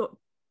haven't got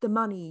the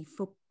money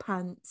for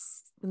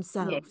pants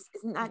themselves. Yes.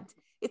 Isn't that,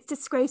 it's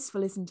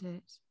disgraceful, isn't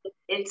it?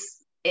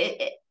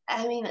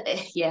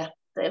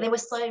 There were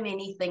so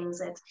many things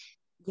that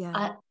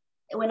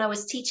when I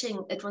was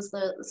teaching, it was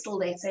still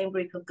that same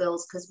group of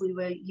girls, because we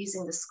were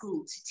using the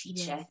school to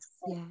teach at.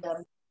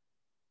 And,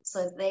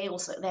 so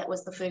that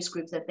was the first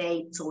group that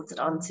they taught it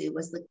onto,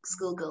 was the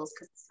schoolgirls,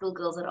 because the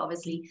schoolgirls had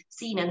obviously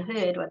seen and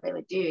heard what they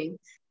were doing.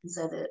 And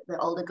so the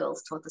older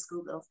girls taught the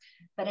schoolgirls.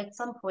 But at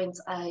some point,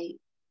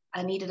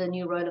 I needed a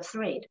new roll of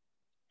thread.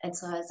 And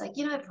so I was like,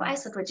 if I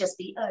would just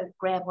be,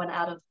 grab one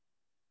out of,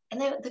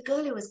 and the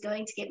girl who was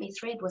going to get me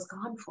thread was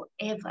gone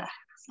forever. I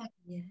was like,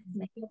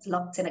 maybe it's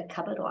locked in a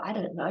cupboard, or I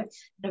don't know.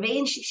 And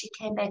eventually she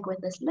came back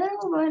with this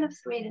little roll of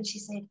thread, and she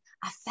said,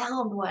 I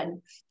found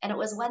one. And it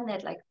was one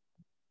that, like,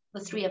 the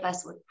three of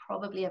us would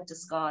probably have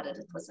discarded.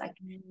 It was like,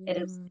 it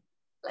is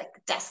like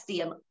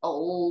dusty and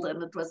old,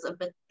 and it was a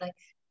bit like,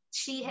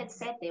 she had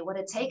sat there. What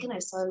had taken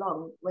her so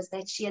long was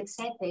that she had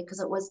sat there, because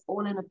it was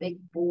all in a big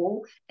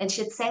ball, and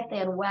she had sat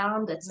there and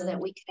wound it so that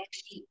we could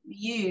actually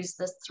use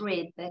this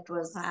thread that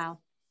was,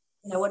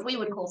 what we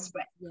would call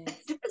scrap.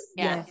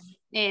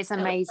 It's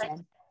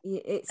amazing.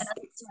 My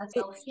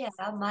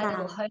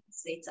little home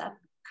setup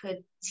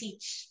could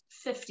teach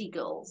 50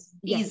 girls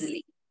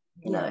easily,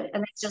 and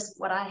that's just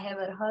what I have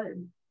at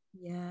home.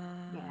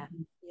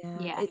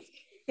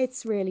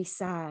 It's really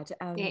sad,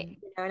 and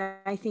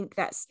I think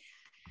that's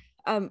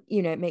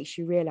it makes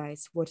you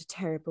realize what a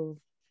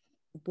terrible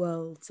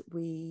world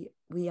we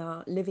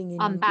are living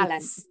in.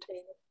 Unbalanced.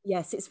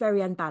 Yes, it's very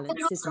unbalanced. But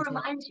it also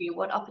reminds you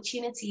what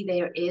opportunity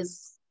there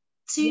is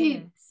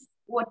to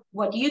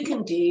what you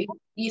can do,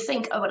 you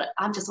think, oh, well,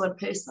 I'm just one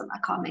person, I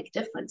can't make a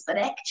difference. But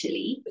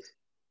actually,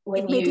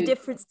 when you've made a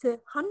difference to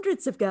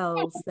hundreds of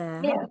girls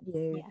there, haven't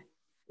you?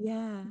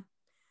 Yeah.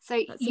 So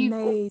that's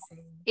amazing.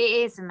 It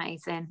is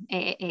amazing.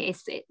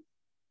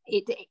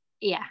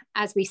 Yeah,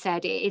 as we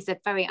said, it is a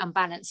very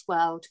unbalanced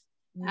world.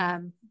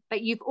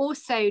 But you've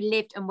also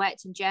lived and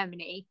worked in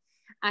Germany,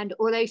 and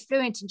although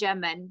fluent in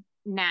German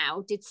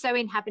now, did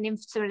sewing have an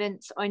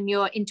influence on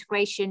your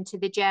integration to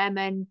the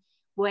German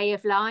way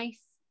of life?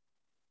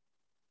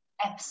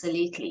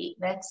 Absolutely.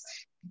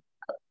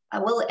 I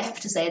will have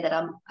to say that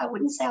I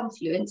wouldn't say I'm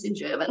fluent in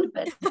German,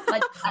 but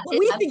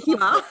we think you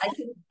are.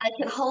 I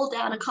can hold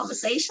down a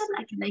conversation.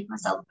 I can make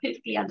myself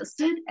perfectly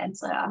understood, and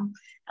so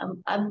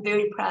I'm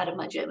very proud of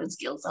my German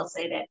skills. I'll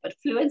say that, but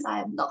fluent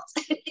I am not.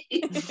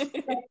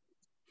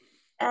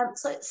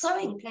 So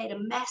sewing played a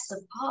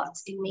massive part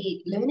in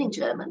me learning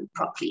German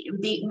properly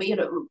and being,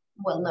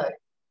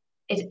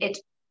 it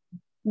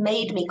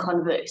made me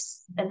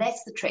converse, and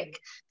that's the trick.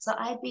 So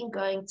I've been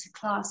going to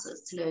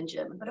classes to learn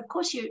German, but of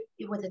course you're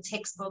with a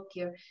textbook,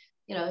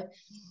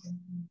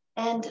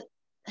 and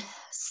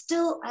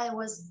still I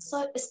was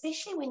so,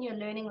 especially when you're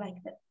learning like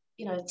the,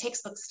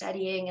 textbook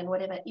studying and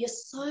whatever,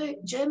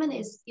 German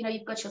is,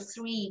 you've got your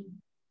three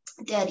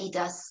daddy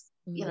das.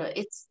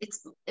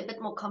 It's a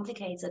bit more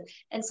complicated,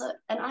 and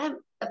I'm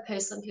a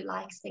person who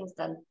likes things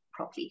done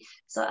properly.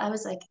 So I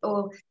was like,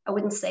 oh, I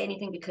wouldn't say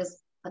anything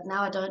but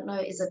now I don't know,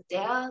 is it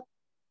their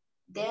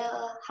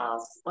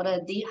house or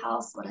the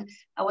house?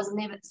 I was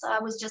never, so I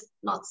was just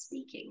not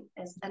speaking,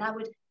 and I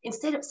would,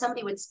 instead of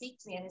somebody would speak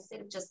to me, and instead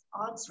of just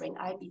answering,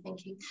 I'd be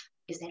thinking,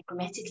 is that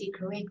grammatically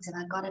correct, and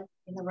I got it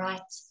in the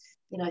right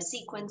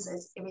sequence,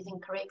 is everything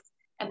correct?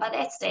 And by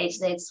that stage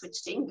they'd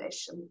switched to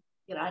English, and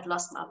I'd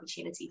lost my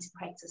opportunity to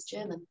practice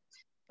German.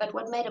 But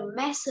what made a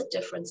massive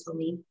difference for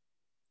me,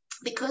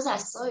 because I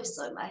sew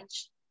so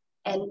much,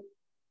 and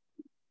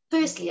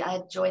firstly,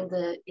 I joined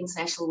the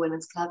International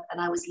Women's Club, and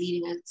I was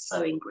leading a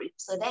sewing group.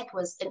 So that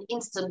was an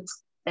instant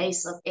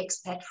base of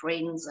expat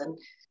friends. And,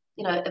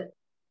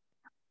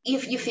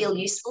 if you feel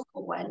useful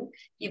for one,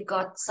 you've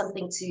got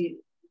something to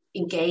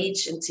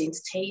engage and to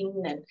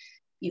entertain, and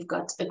you've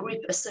got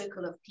a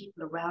circle of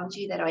people around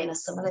you that are in a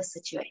similar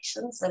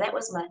situation. So that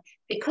was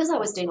because I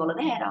was doing all of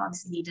that, I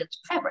obviously needed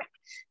fabric.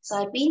 So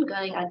I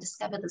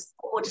discovered this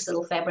gorgeous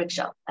little fabric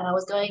shop, and I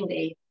was going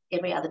there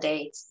every other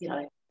day,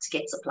 to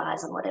get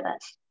supplies and whatever.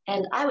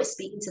 And I was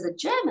speaking to the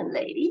German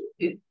lady,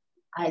 who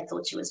I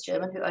thought she was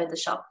German, who owned the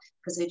shop,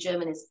 because her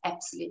German is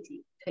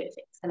absolutely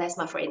perfect. And that's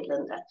my friend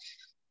Linda.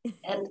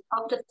 And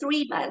after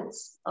 3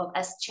 months of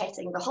us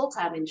chatting the whole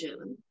time in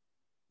German,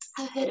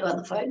 I heard her on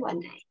the phone one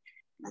day.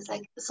 And I was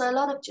like, so a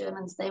lot of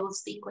Germans, they will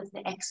speak with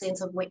the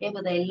accent of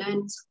wherever they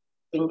learned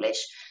English.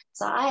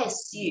 So I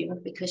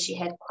assumed, because she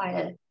had quite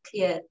a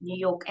clear New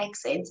York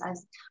accent, I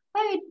was,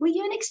 oh, were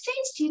you an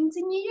exchange student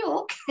in New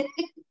York?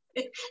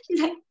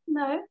 She's like,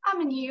 no,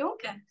 I'm a New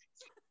Yorker.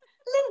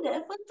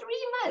 Linda, for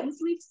 3 months,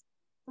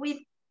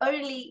 we've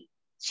only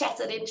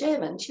chatted in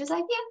German. She was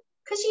like, yeah,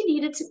 because you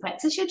needed to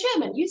practice your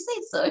German. You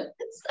said so.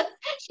 So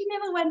she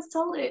never once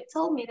told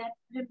me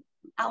that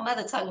our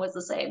mother tongue was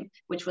the same,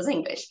 which was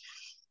English.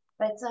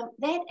 But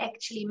that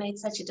actually made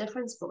such a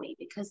difference for me,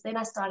 because then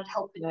I started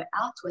helping her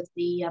out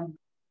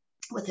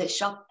with her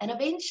shop, and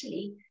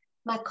eventually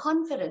my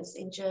confidence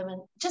in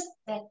German, just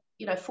that,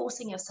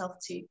 forcing yourself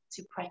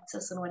to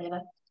practice and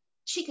whatever,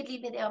 she could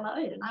leave me there on my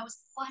own, and I was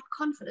quite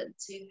confident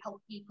to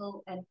help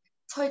people and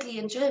totally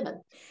in German.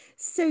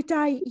 So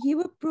Di, you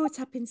were brought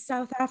up in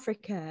South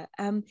Africa,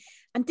 and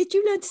did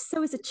you learn to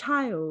sew as a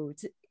child?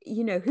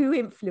 Who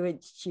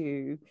influenced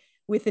you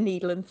with the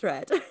needle and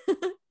thread?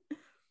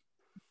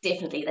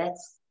 Definitely,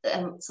 that's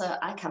so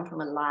I come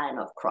from a line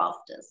of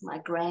crafters. My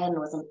gran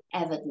was an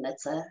avid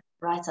knitter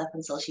right up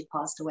until she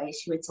passed away.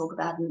 She would talk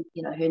about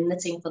her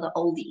knitting for the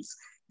oldies.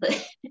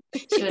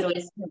 She would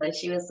always,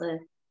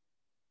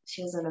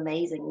 she was an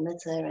amazing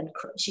knitter, and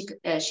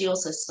she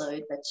also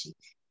sewed, but she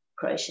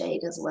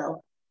crocheted as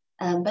well.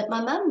 But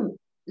my mum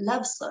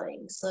loves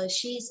sewing, so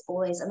she's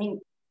always,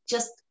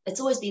 it's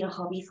always been a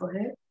hobby for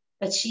her,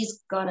 but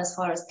she's gone as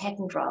far as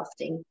pattern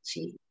drafting.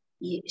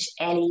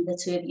 Ellie, the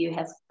two of you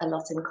have a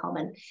lot in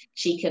common.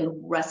 She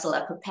can rustle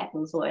up a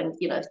pattern for, and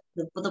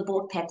the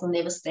board pattern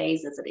never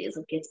stays as it is.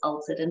 It gets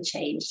altered and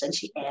changed, and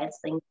she adds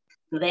things.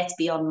 That's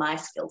beyond my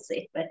skill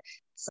set. But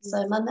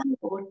so my mum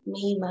bought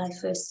me my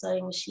first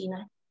sewing machine.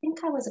 I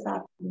think I was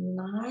about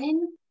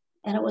 9,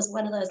 and it was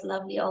one of those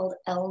lovely old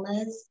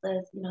Elners,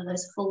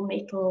 those full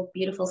metal,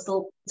 beautiful,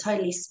 still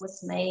totally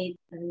Swiss made,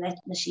 and that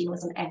machine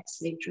was an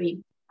absolute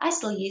dream. I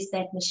still use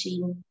that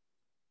machine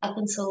up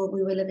until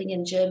we were living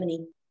in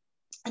Germany,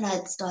 and I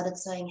had started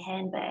sewing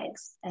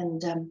handbags,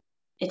 and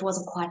it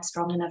wasn't quite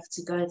strong enough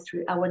to go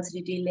through. I wanted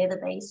to do leather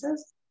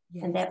bases.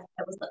 Yes. And that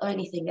was the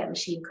only thing that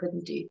machine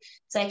couldn't do.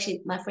 So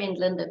actually, my friend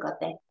Linda got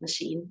that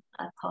machine.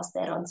 I passed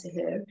that on to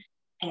her,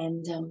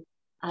 and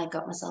I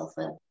got myself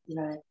a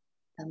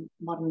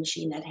modern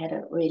machine that had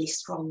a really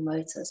strong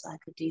motor, so I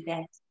could do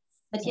that.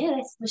 But yeah,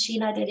 that's the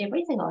machine I did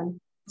everything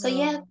on. So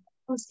yeah, it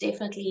was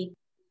definitely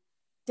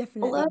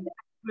Definitely. Although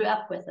I grew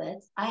up with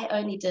it, I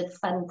only did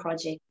fun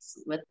projects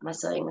with my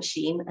sewing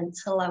machine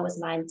until I was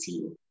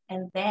 19.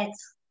 And that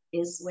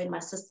is when my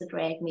sister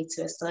dragged me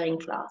to a sewing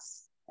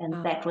class.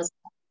 And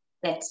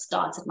that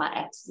started my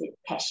absolute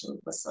passion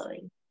for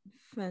sewing.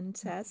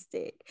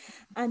 Fantastic.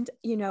 And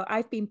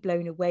I've been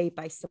blown away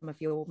by some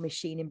of your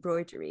machine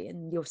embroidery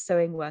and your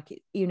sewing work.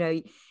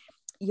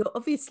 You're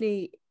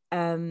obviously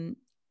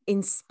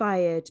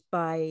inspired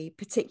by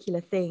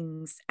particular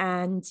things,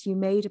 and you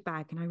made a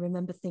bag, and I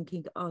remember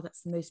thinking, oh,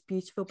 that's the most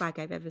beautiful bag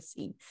I've ever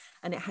seen,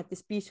 and it had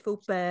this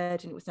beautiful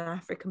bird, and it was an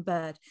African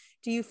bird.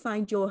 Do you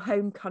find your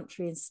home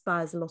country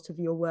inspires a lot of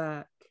your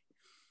work?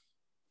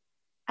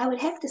 I would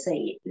have to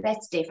say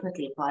that's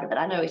definitely a part of it.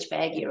 I know which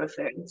bag you're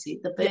referring to.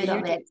 The bird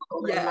on that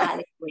called the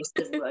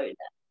lilac-breasted rhoda.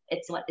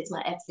 It's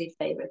my absolute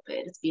favorite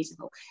bird. It's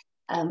beautiful.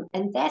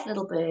 And that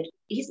little bird,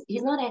 he's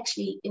not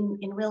actually in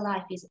real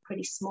life. He's a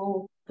pretty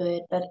small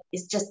bird, but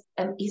it's just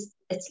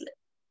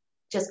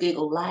just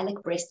Google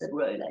lilac-breasted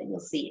rhoda, and you'll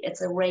see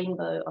it's a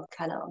rainbow of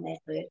color on that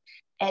bird.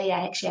 And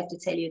I actually have to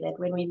tell you that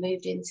when we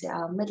moved into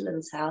our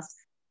Midlands house,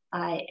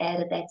 I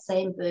added that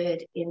same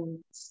bird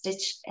in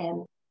stitch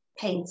and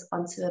paint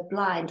onto a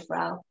blind for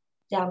our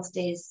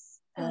downstairs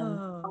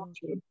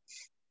bathroom.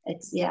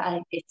 It's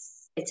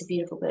a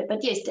beautiful bird.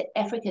 But yes,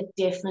 Africa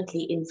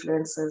definitely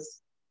influences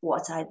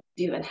what I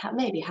do and how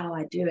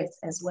I do it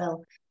as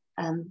well.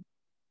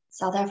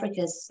 South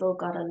Africa's still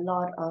got a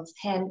lot of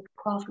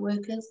handcraft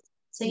workers.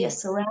 So you're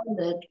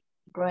surrounded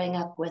growing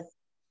up with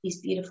these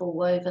beautiful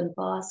woven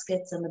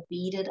baskets and the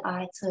beaded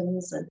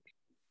items. And,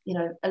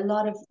 a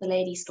lot of the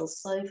ladies still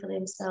sew for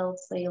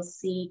themselves. So you'll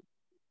see,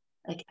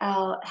 like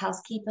our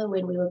housekeeper,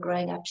 when we were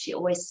growing up, she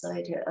always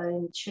sewed her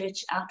own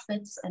church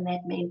outfits. And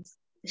that meant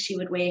she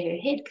would wear her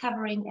head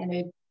covering,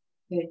 and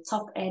her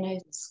top and her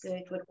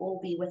skirt would all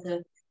be with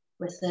a,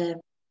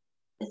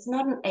 it's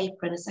not an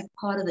apron, it's like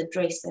part of the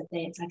dress that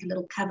there. It's like a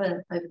little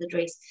cover over the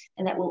dress,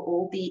 and that will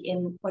all be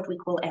in what we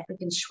call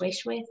African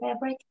shweshwe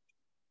fabric,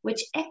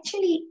 which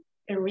actually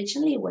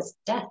originally was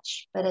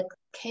Dutch, but it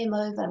came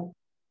over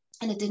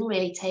and it didn't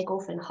really take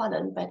off in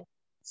Holland, but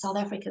South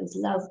Africans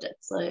loved it.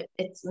 So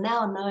it's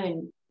now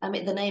known,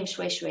 the name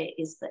shweshwe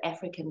is the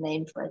African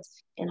name for it.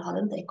 In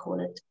Holland, they call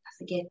it, I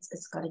forget,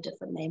 it's got a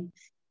different name,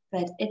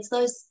 but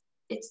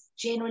it's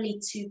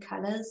generally two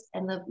colors,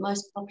 and the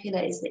most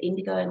popular is the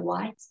indigo and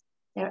white.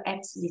 They're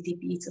absolutely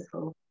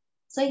beautiful.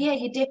 So yeah,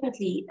 you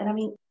definitely,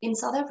 and in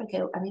South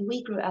Africa,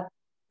 we grew up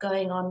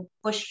going on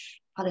bush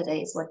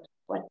holidays,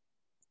 what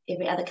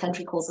every other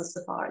country calls a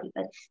safari,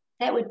 but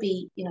that would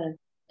be,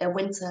 a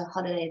winter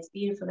holiday. It's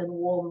beautiful and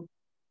warm,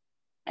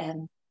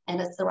 and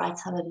it's the right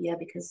time of year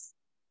because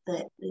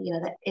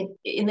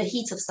in the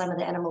heat of summer,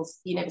 the animals,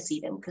 you never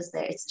see them because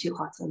it's too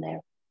hot and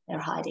they're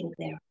hiding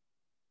there.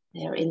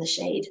 They're in the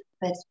shade.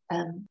 But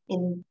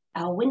in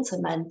our winter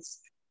months,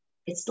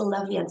 it's still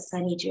lovely and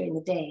sunny during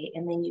the day,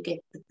 and then you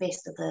get the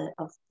best of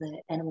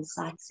the animal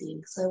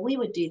sightseeing. So we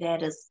would do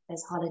that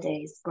as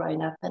holidays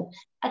growing up, and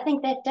I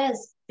think that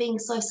does, being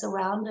so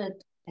surrounded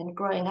and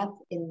growing up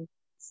in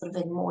sort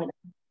of a more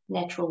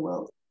natural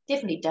world,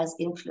 definitely does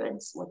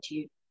influence what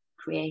you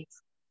create.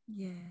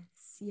 Yes.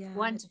 Yeah.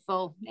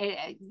 Wonderful.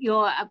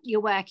 Your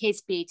work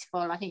is beautiful.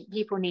 I think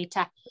people need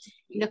to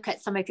look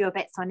at some of your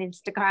bits on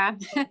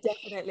Instagram.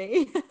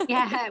 Definitely.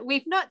 Yeah,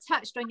 we've not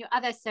touched on your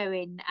other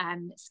sewing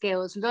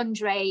skills,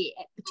 lingerie,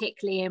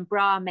 particularly in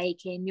bra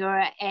making.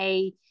 You're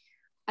a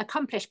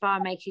accomplished bra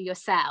maker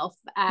yourself.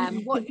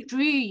 What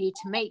drew you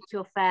to make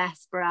your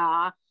first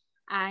bra,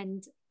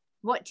 and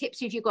what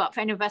tips have you got for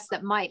any of us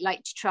that might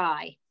like to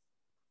try?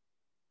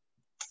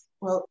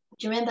 Well,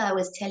 do you remember I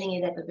was telling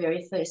you that the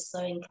very first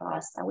sewing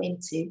class I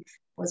went to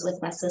was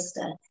with my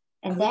sister?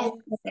 And that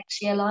was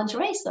actually a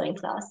lingerie sewing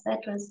class. That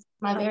was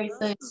my very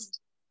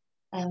first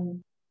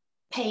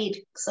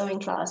paid sewing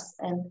class.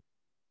 And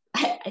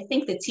I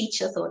think the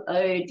teacher thought,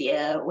 oh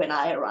dear, when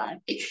I arrived,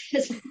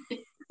 because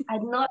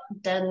I'd not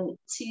done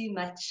too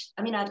much.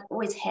 I'd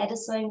always had a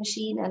sewing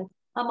machine, and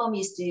my mom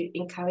used to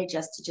encourage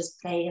us to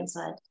just play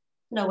inside.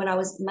 When I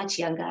was much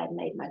younger, I'd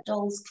made my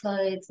doll's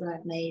clothes, and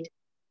I'd made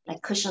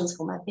like cushions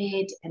for my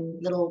bed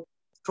and little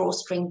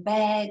drawstring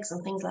bags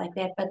and things like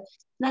that, but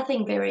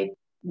nothing very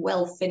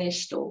well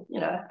finished, or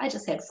I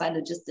just had fun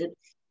and just did.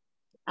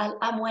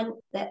 I'm one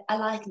that I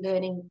like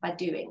learning by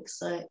doing.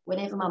 So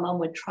whenever my mom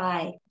would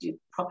try to do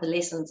proper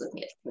lessons with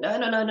me, no,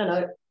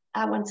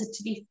 I wanted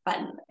to be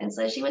fun. And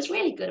so she was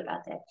really good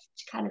about that.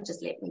 She kind of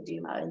just let me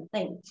do my own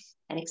thing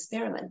and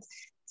experiment.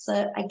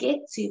 So I get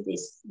to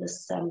this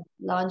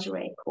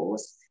lingerie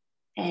course,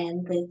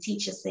 and the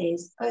teacher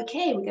says,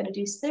 okay, we're going to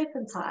do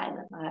serpentine.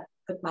 And I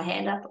put my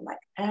hand up. I'm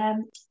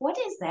like, what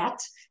is that?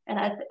 And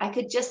I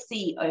could just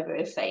see over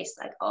her face,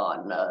 like,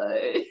 oh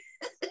no.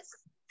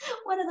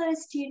 One of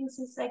those students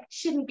is like,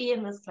 shouldn't be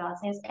in this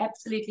class, has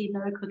absolutely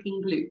no cooking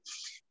glue.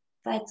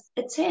 But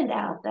it turned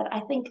out that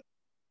I think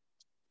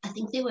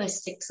there were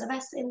 6 of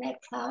us in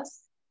that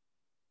class.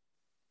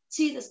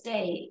 To this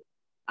day,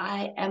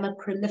 I am a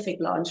prolific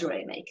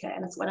lingerie maker,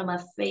 and it's one of my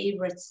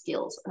favorite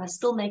skills. And I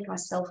still make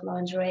myself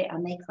lingerie. I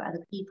make for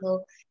other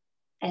people.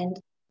 And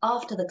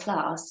after the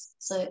class,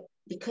 so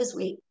because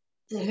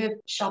her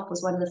shop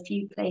was one of the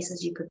few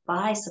places you could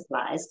buy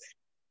supplies,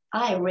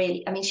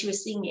 she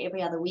was seeing me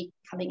every other week,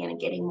 coming in and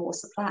getting more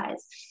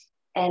supplies.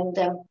 And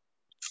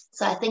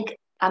so I think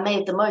I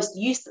made the most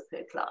use of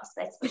her class,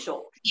 that's for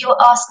sure. You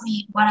asked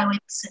me what I would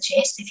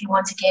suggest if you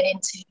want to get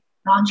into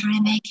lingerie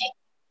making.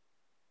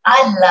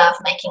 I love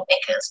making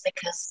knickers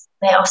because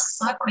they are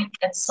so quick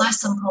and so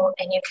simple,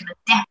 and you can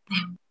adapt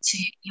them to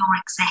your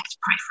exact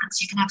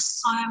preference. You can have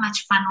so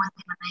much fun with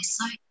them,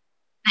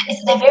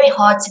 and they're very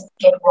hard to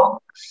get wrong.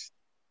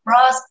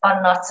 Bras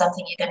are not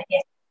something you're going to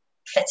get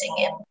fitting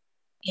in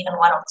even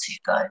one or two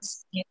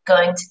goes. You're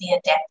going to be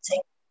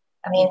adapting.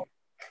 I mean,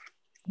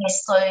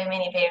 there's so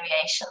many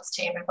variations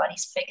to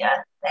everybody's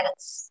figure that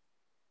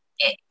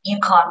you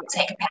can't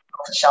take a pattern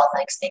off the shelf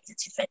and expect it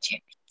to fit you.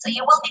 So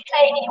you will be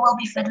playing and you will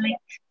be fiddling,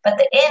 but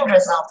the end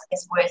result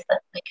is worth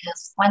it,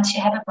 because once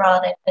you have a bra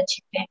that fits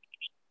you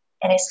perfectly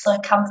and is so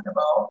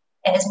comfortable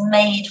and is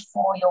made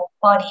for your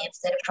body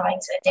instead of trying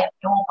to adapt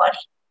your body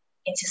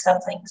into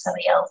somebody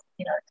else,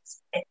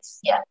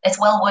 it's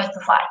well worth the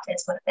fight.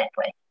 Let's put it that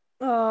way.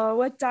 Oh,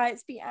 well, Di,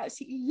 it's been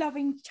absolutely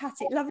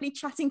lovely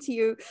chatting to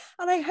you,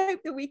 and I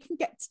hope that we can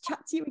get to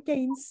chat to you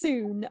again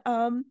soon.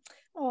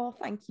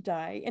 Thank you,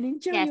 Di, and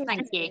enjoy. Yes,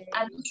 thank you.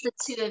 I miss the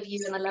two of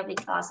you in the lovely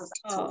classes.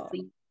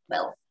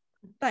 Well,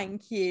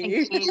 thank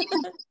you. Thank you.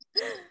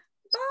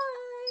 Bye.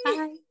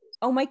 Bye.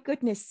 Oh my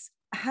goodness,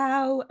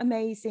 how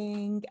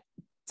amazing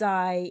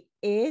Di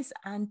is,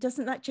 and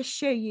doesn't that just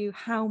show you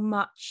how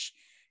much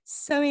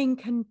sewing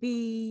can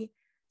be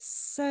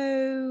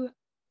so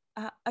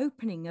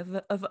opening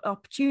of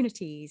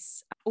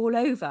opportunities all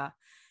over.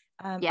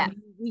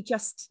 We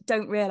just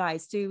don't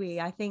realize, do we?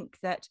 I think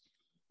that,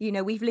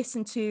 we've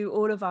listened to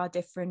all of our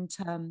different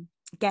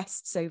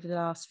guests over the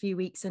last few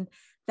weeks, and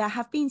there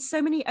have been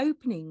so many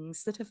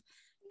openings that have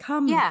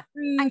come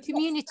through, and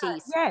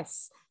communities.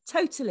 Yes,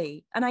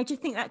 totally. And I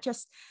just think that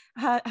just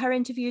her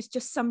interviews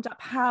just summed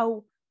up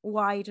how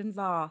wide and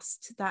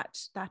vast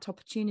that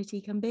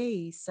opportunity can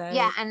be. So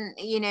and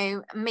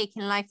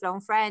making lifelong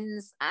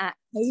friends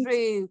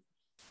through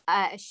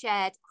a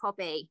shared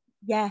hobby.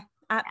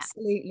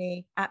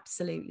 Absolutely.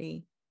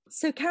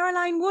 So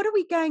Caroline, what are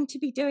we going to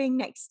be doing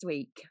next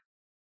week?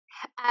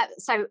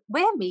 So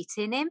we're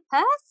meeting in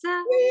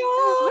person. We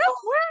are.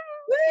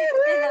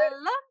 It's been a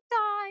long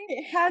time.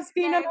 It has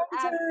been a long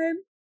time.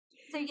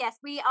 So yes,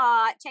 we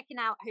are checking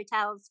out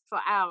hotels for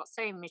our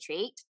sewing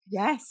retreat.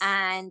 Yes.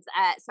 And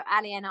so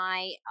Ali and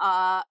I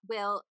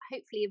will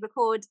hopefully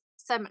record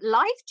some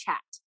live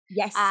chat.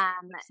 Yes.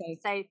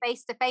 So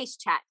face-to-face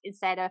chat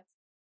instead of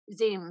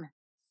Zoom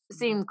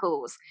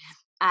calls.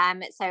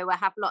 So we'll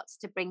have lots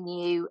to bring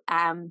you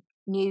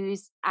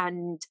news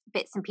and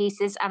bits and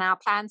pieces and our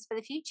plans for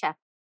the future.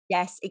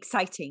 Yes,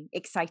 exciting.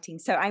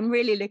 So I'm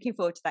really looking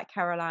forward to that,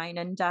 Caroline,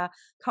 and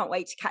can't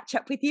wait to catch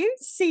up with you,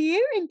 see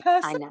you in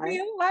person,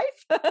 real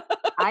life.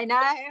 I know.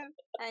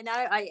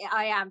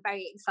 I am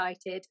very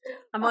excited.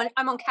 I'm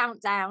on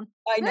countdown.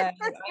 I know.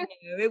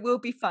 It will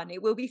be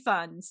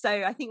fun. So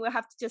I think we'll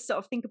have to just sort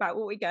of think about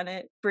what we're going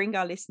to bring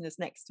our listeners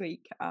next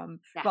week.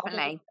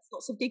 Definitely.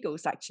 Lots of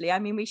giggles, actually. I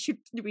mean, we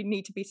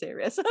need to be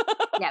serious.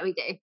 Yeah, we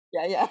do.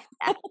 Yeah.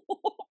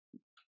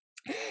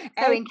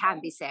 Sewing can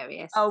be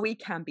serious. Oh, we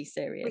can be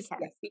serious.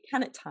 Yes, we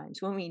can at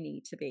times when we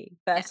need to be.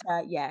 But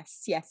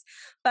yes.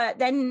 But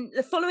then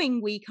the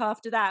following week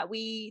after that,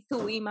 we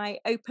thought we might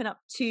open up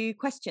to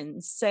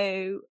questions.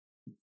 So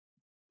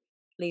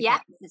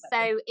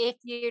so if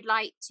you'd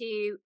like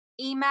to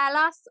email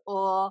us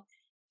or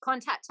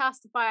contact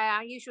us via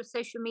our usual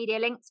social media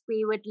links,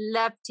 we would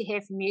love to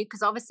hear from you,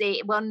 because obviously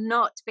it will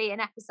not be an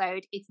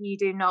episode if you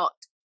do not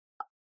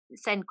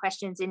send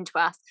questions into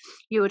us.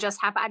 You will just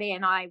have Ali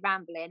and I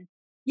rambling.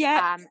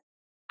 And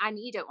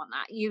you don't want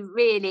that. You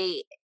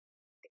really,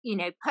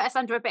 put us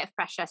under a bit of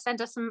pressure. Send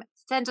us some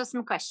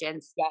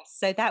questions. Yes.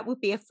 So that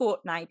would be a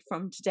fortnight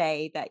from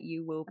today that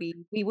we will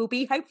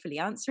be hopefully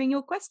answering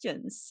your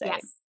questions. So.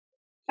 Yes.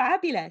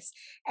 Fabulous.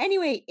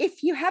 Anyway,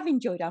 if you have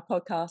enjoyed our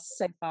podcast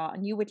so far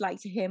and you would like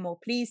to hear more,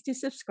 please do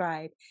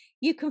subscribe.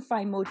 You can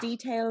find more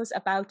details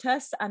about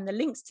us and the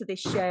links to this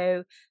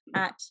show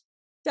at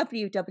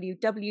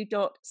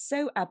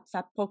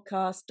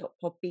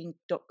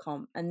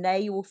www.sewabfabpodcast.podbean.com, and there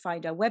you will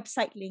find our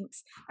website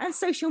links and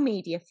social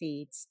media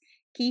feeds.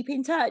 Keep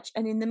in touch,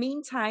 and in the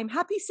meantime,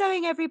 happy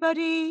sewing,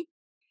 everybody.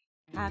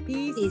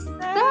 Happy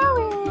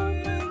sewing.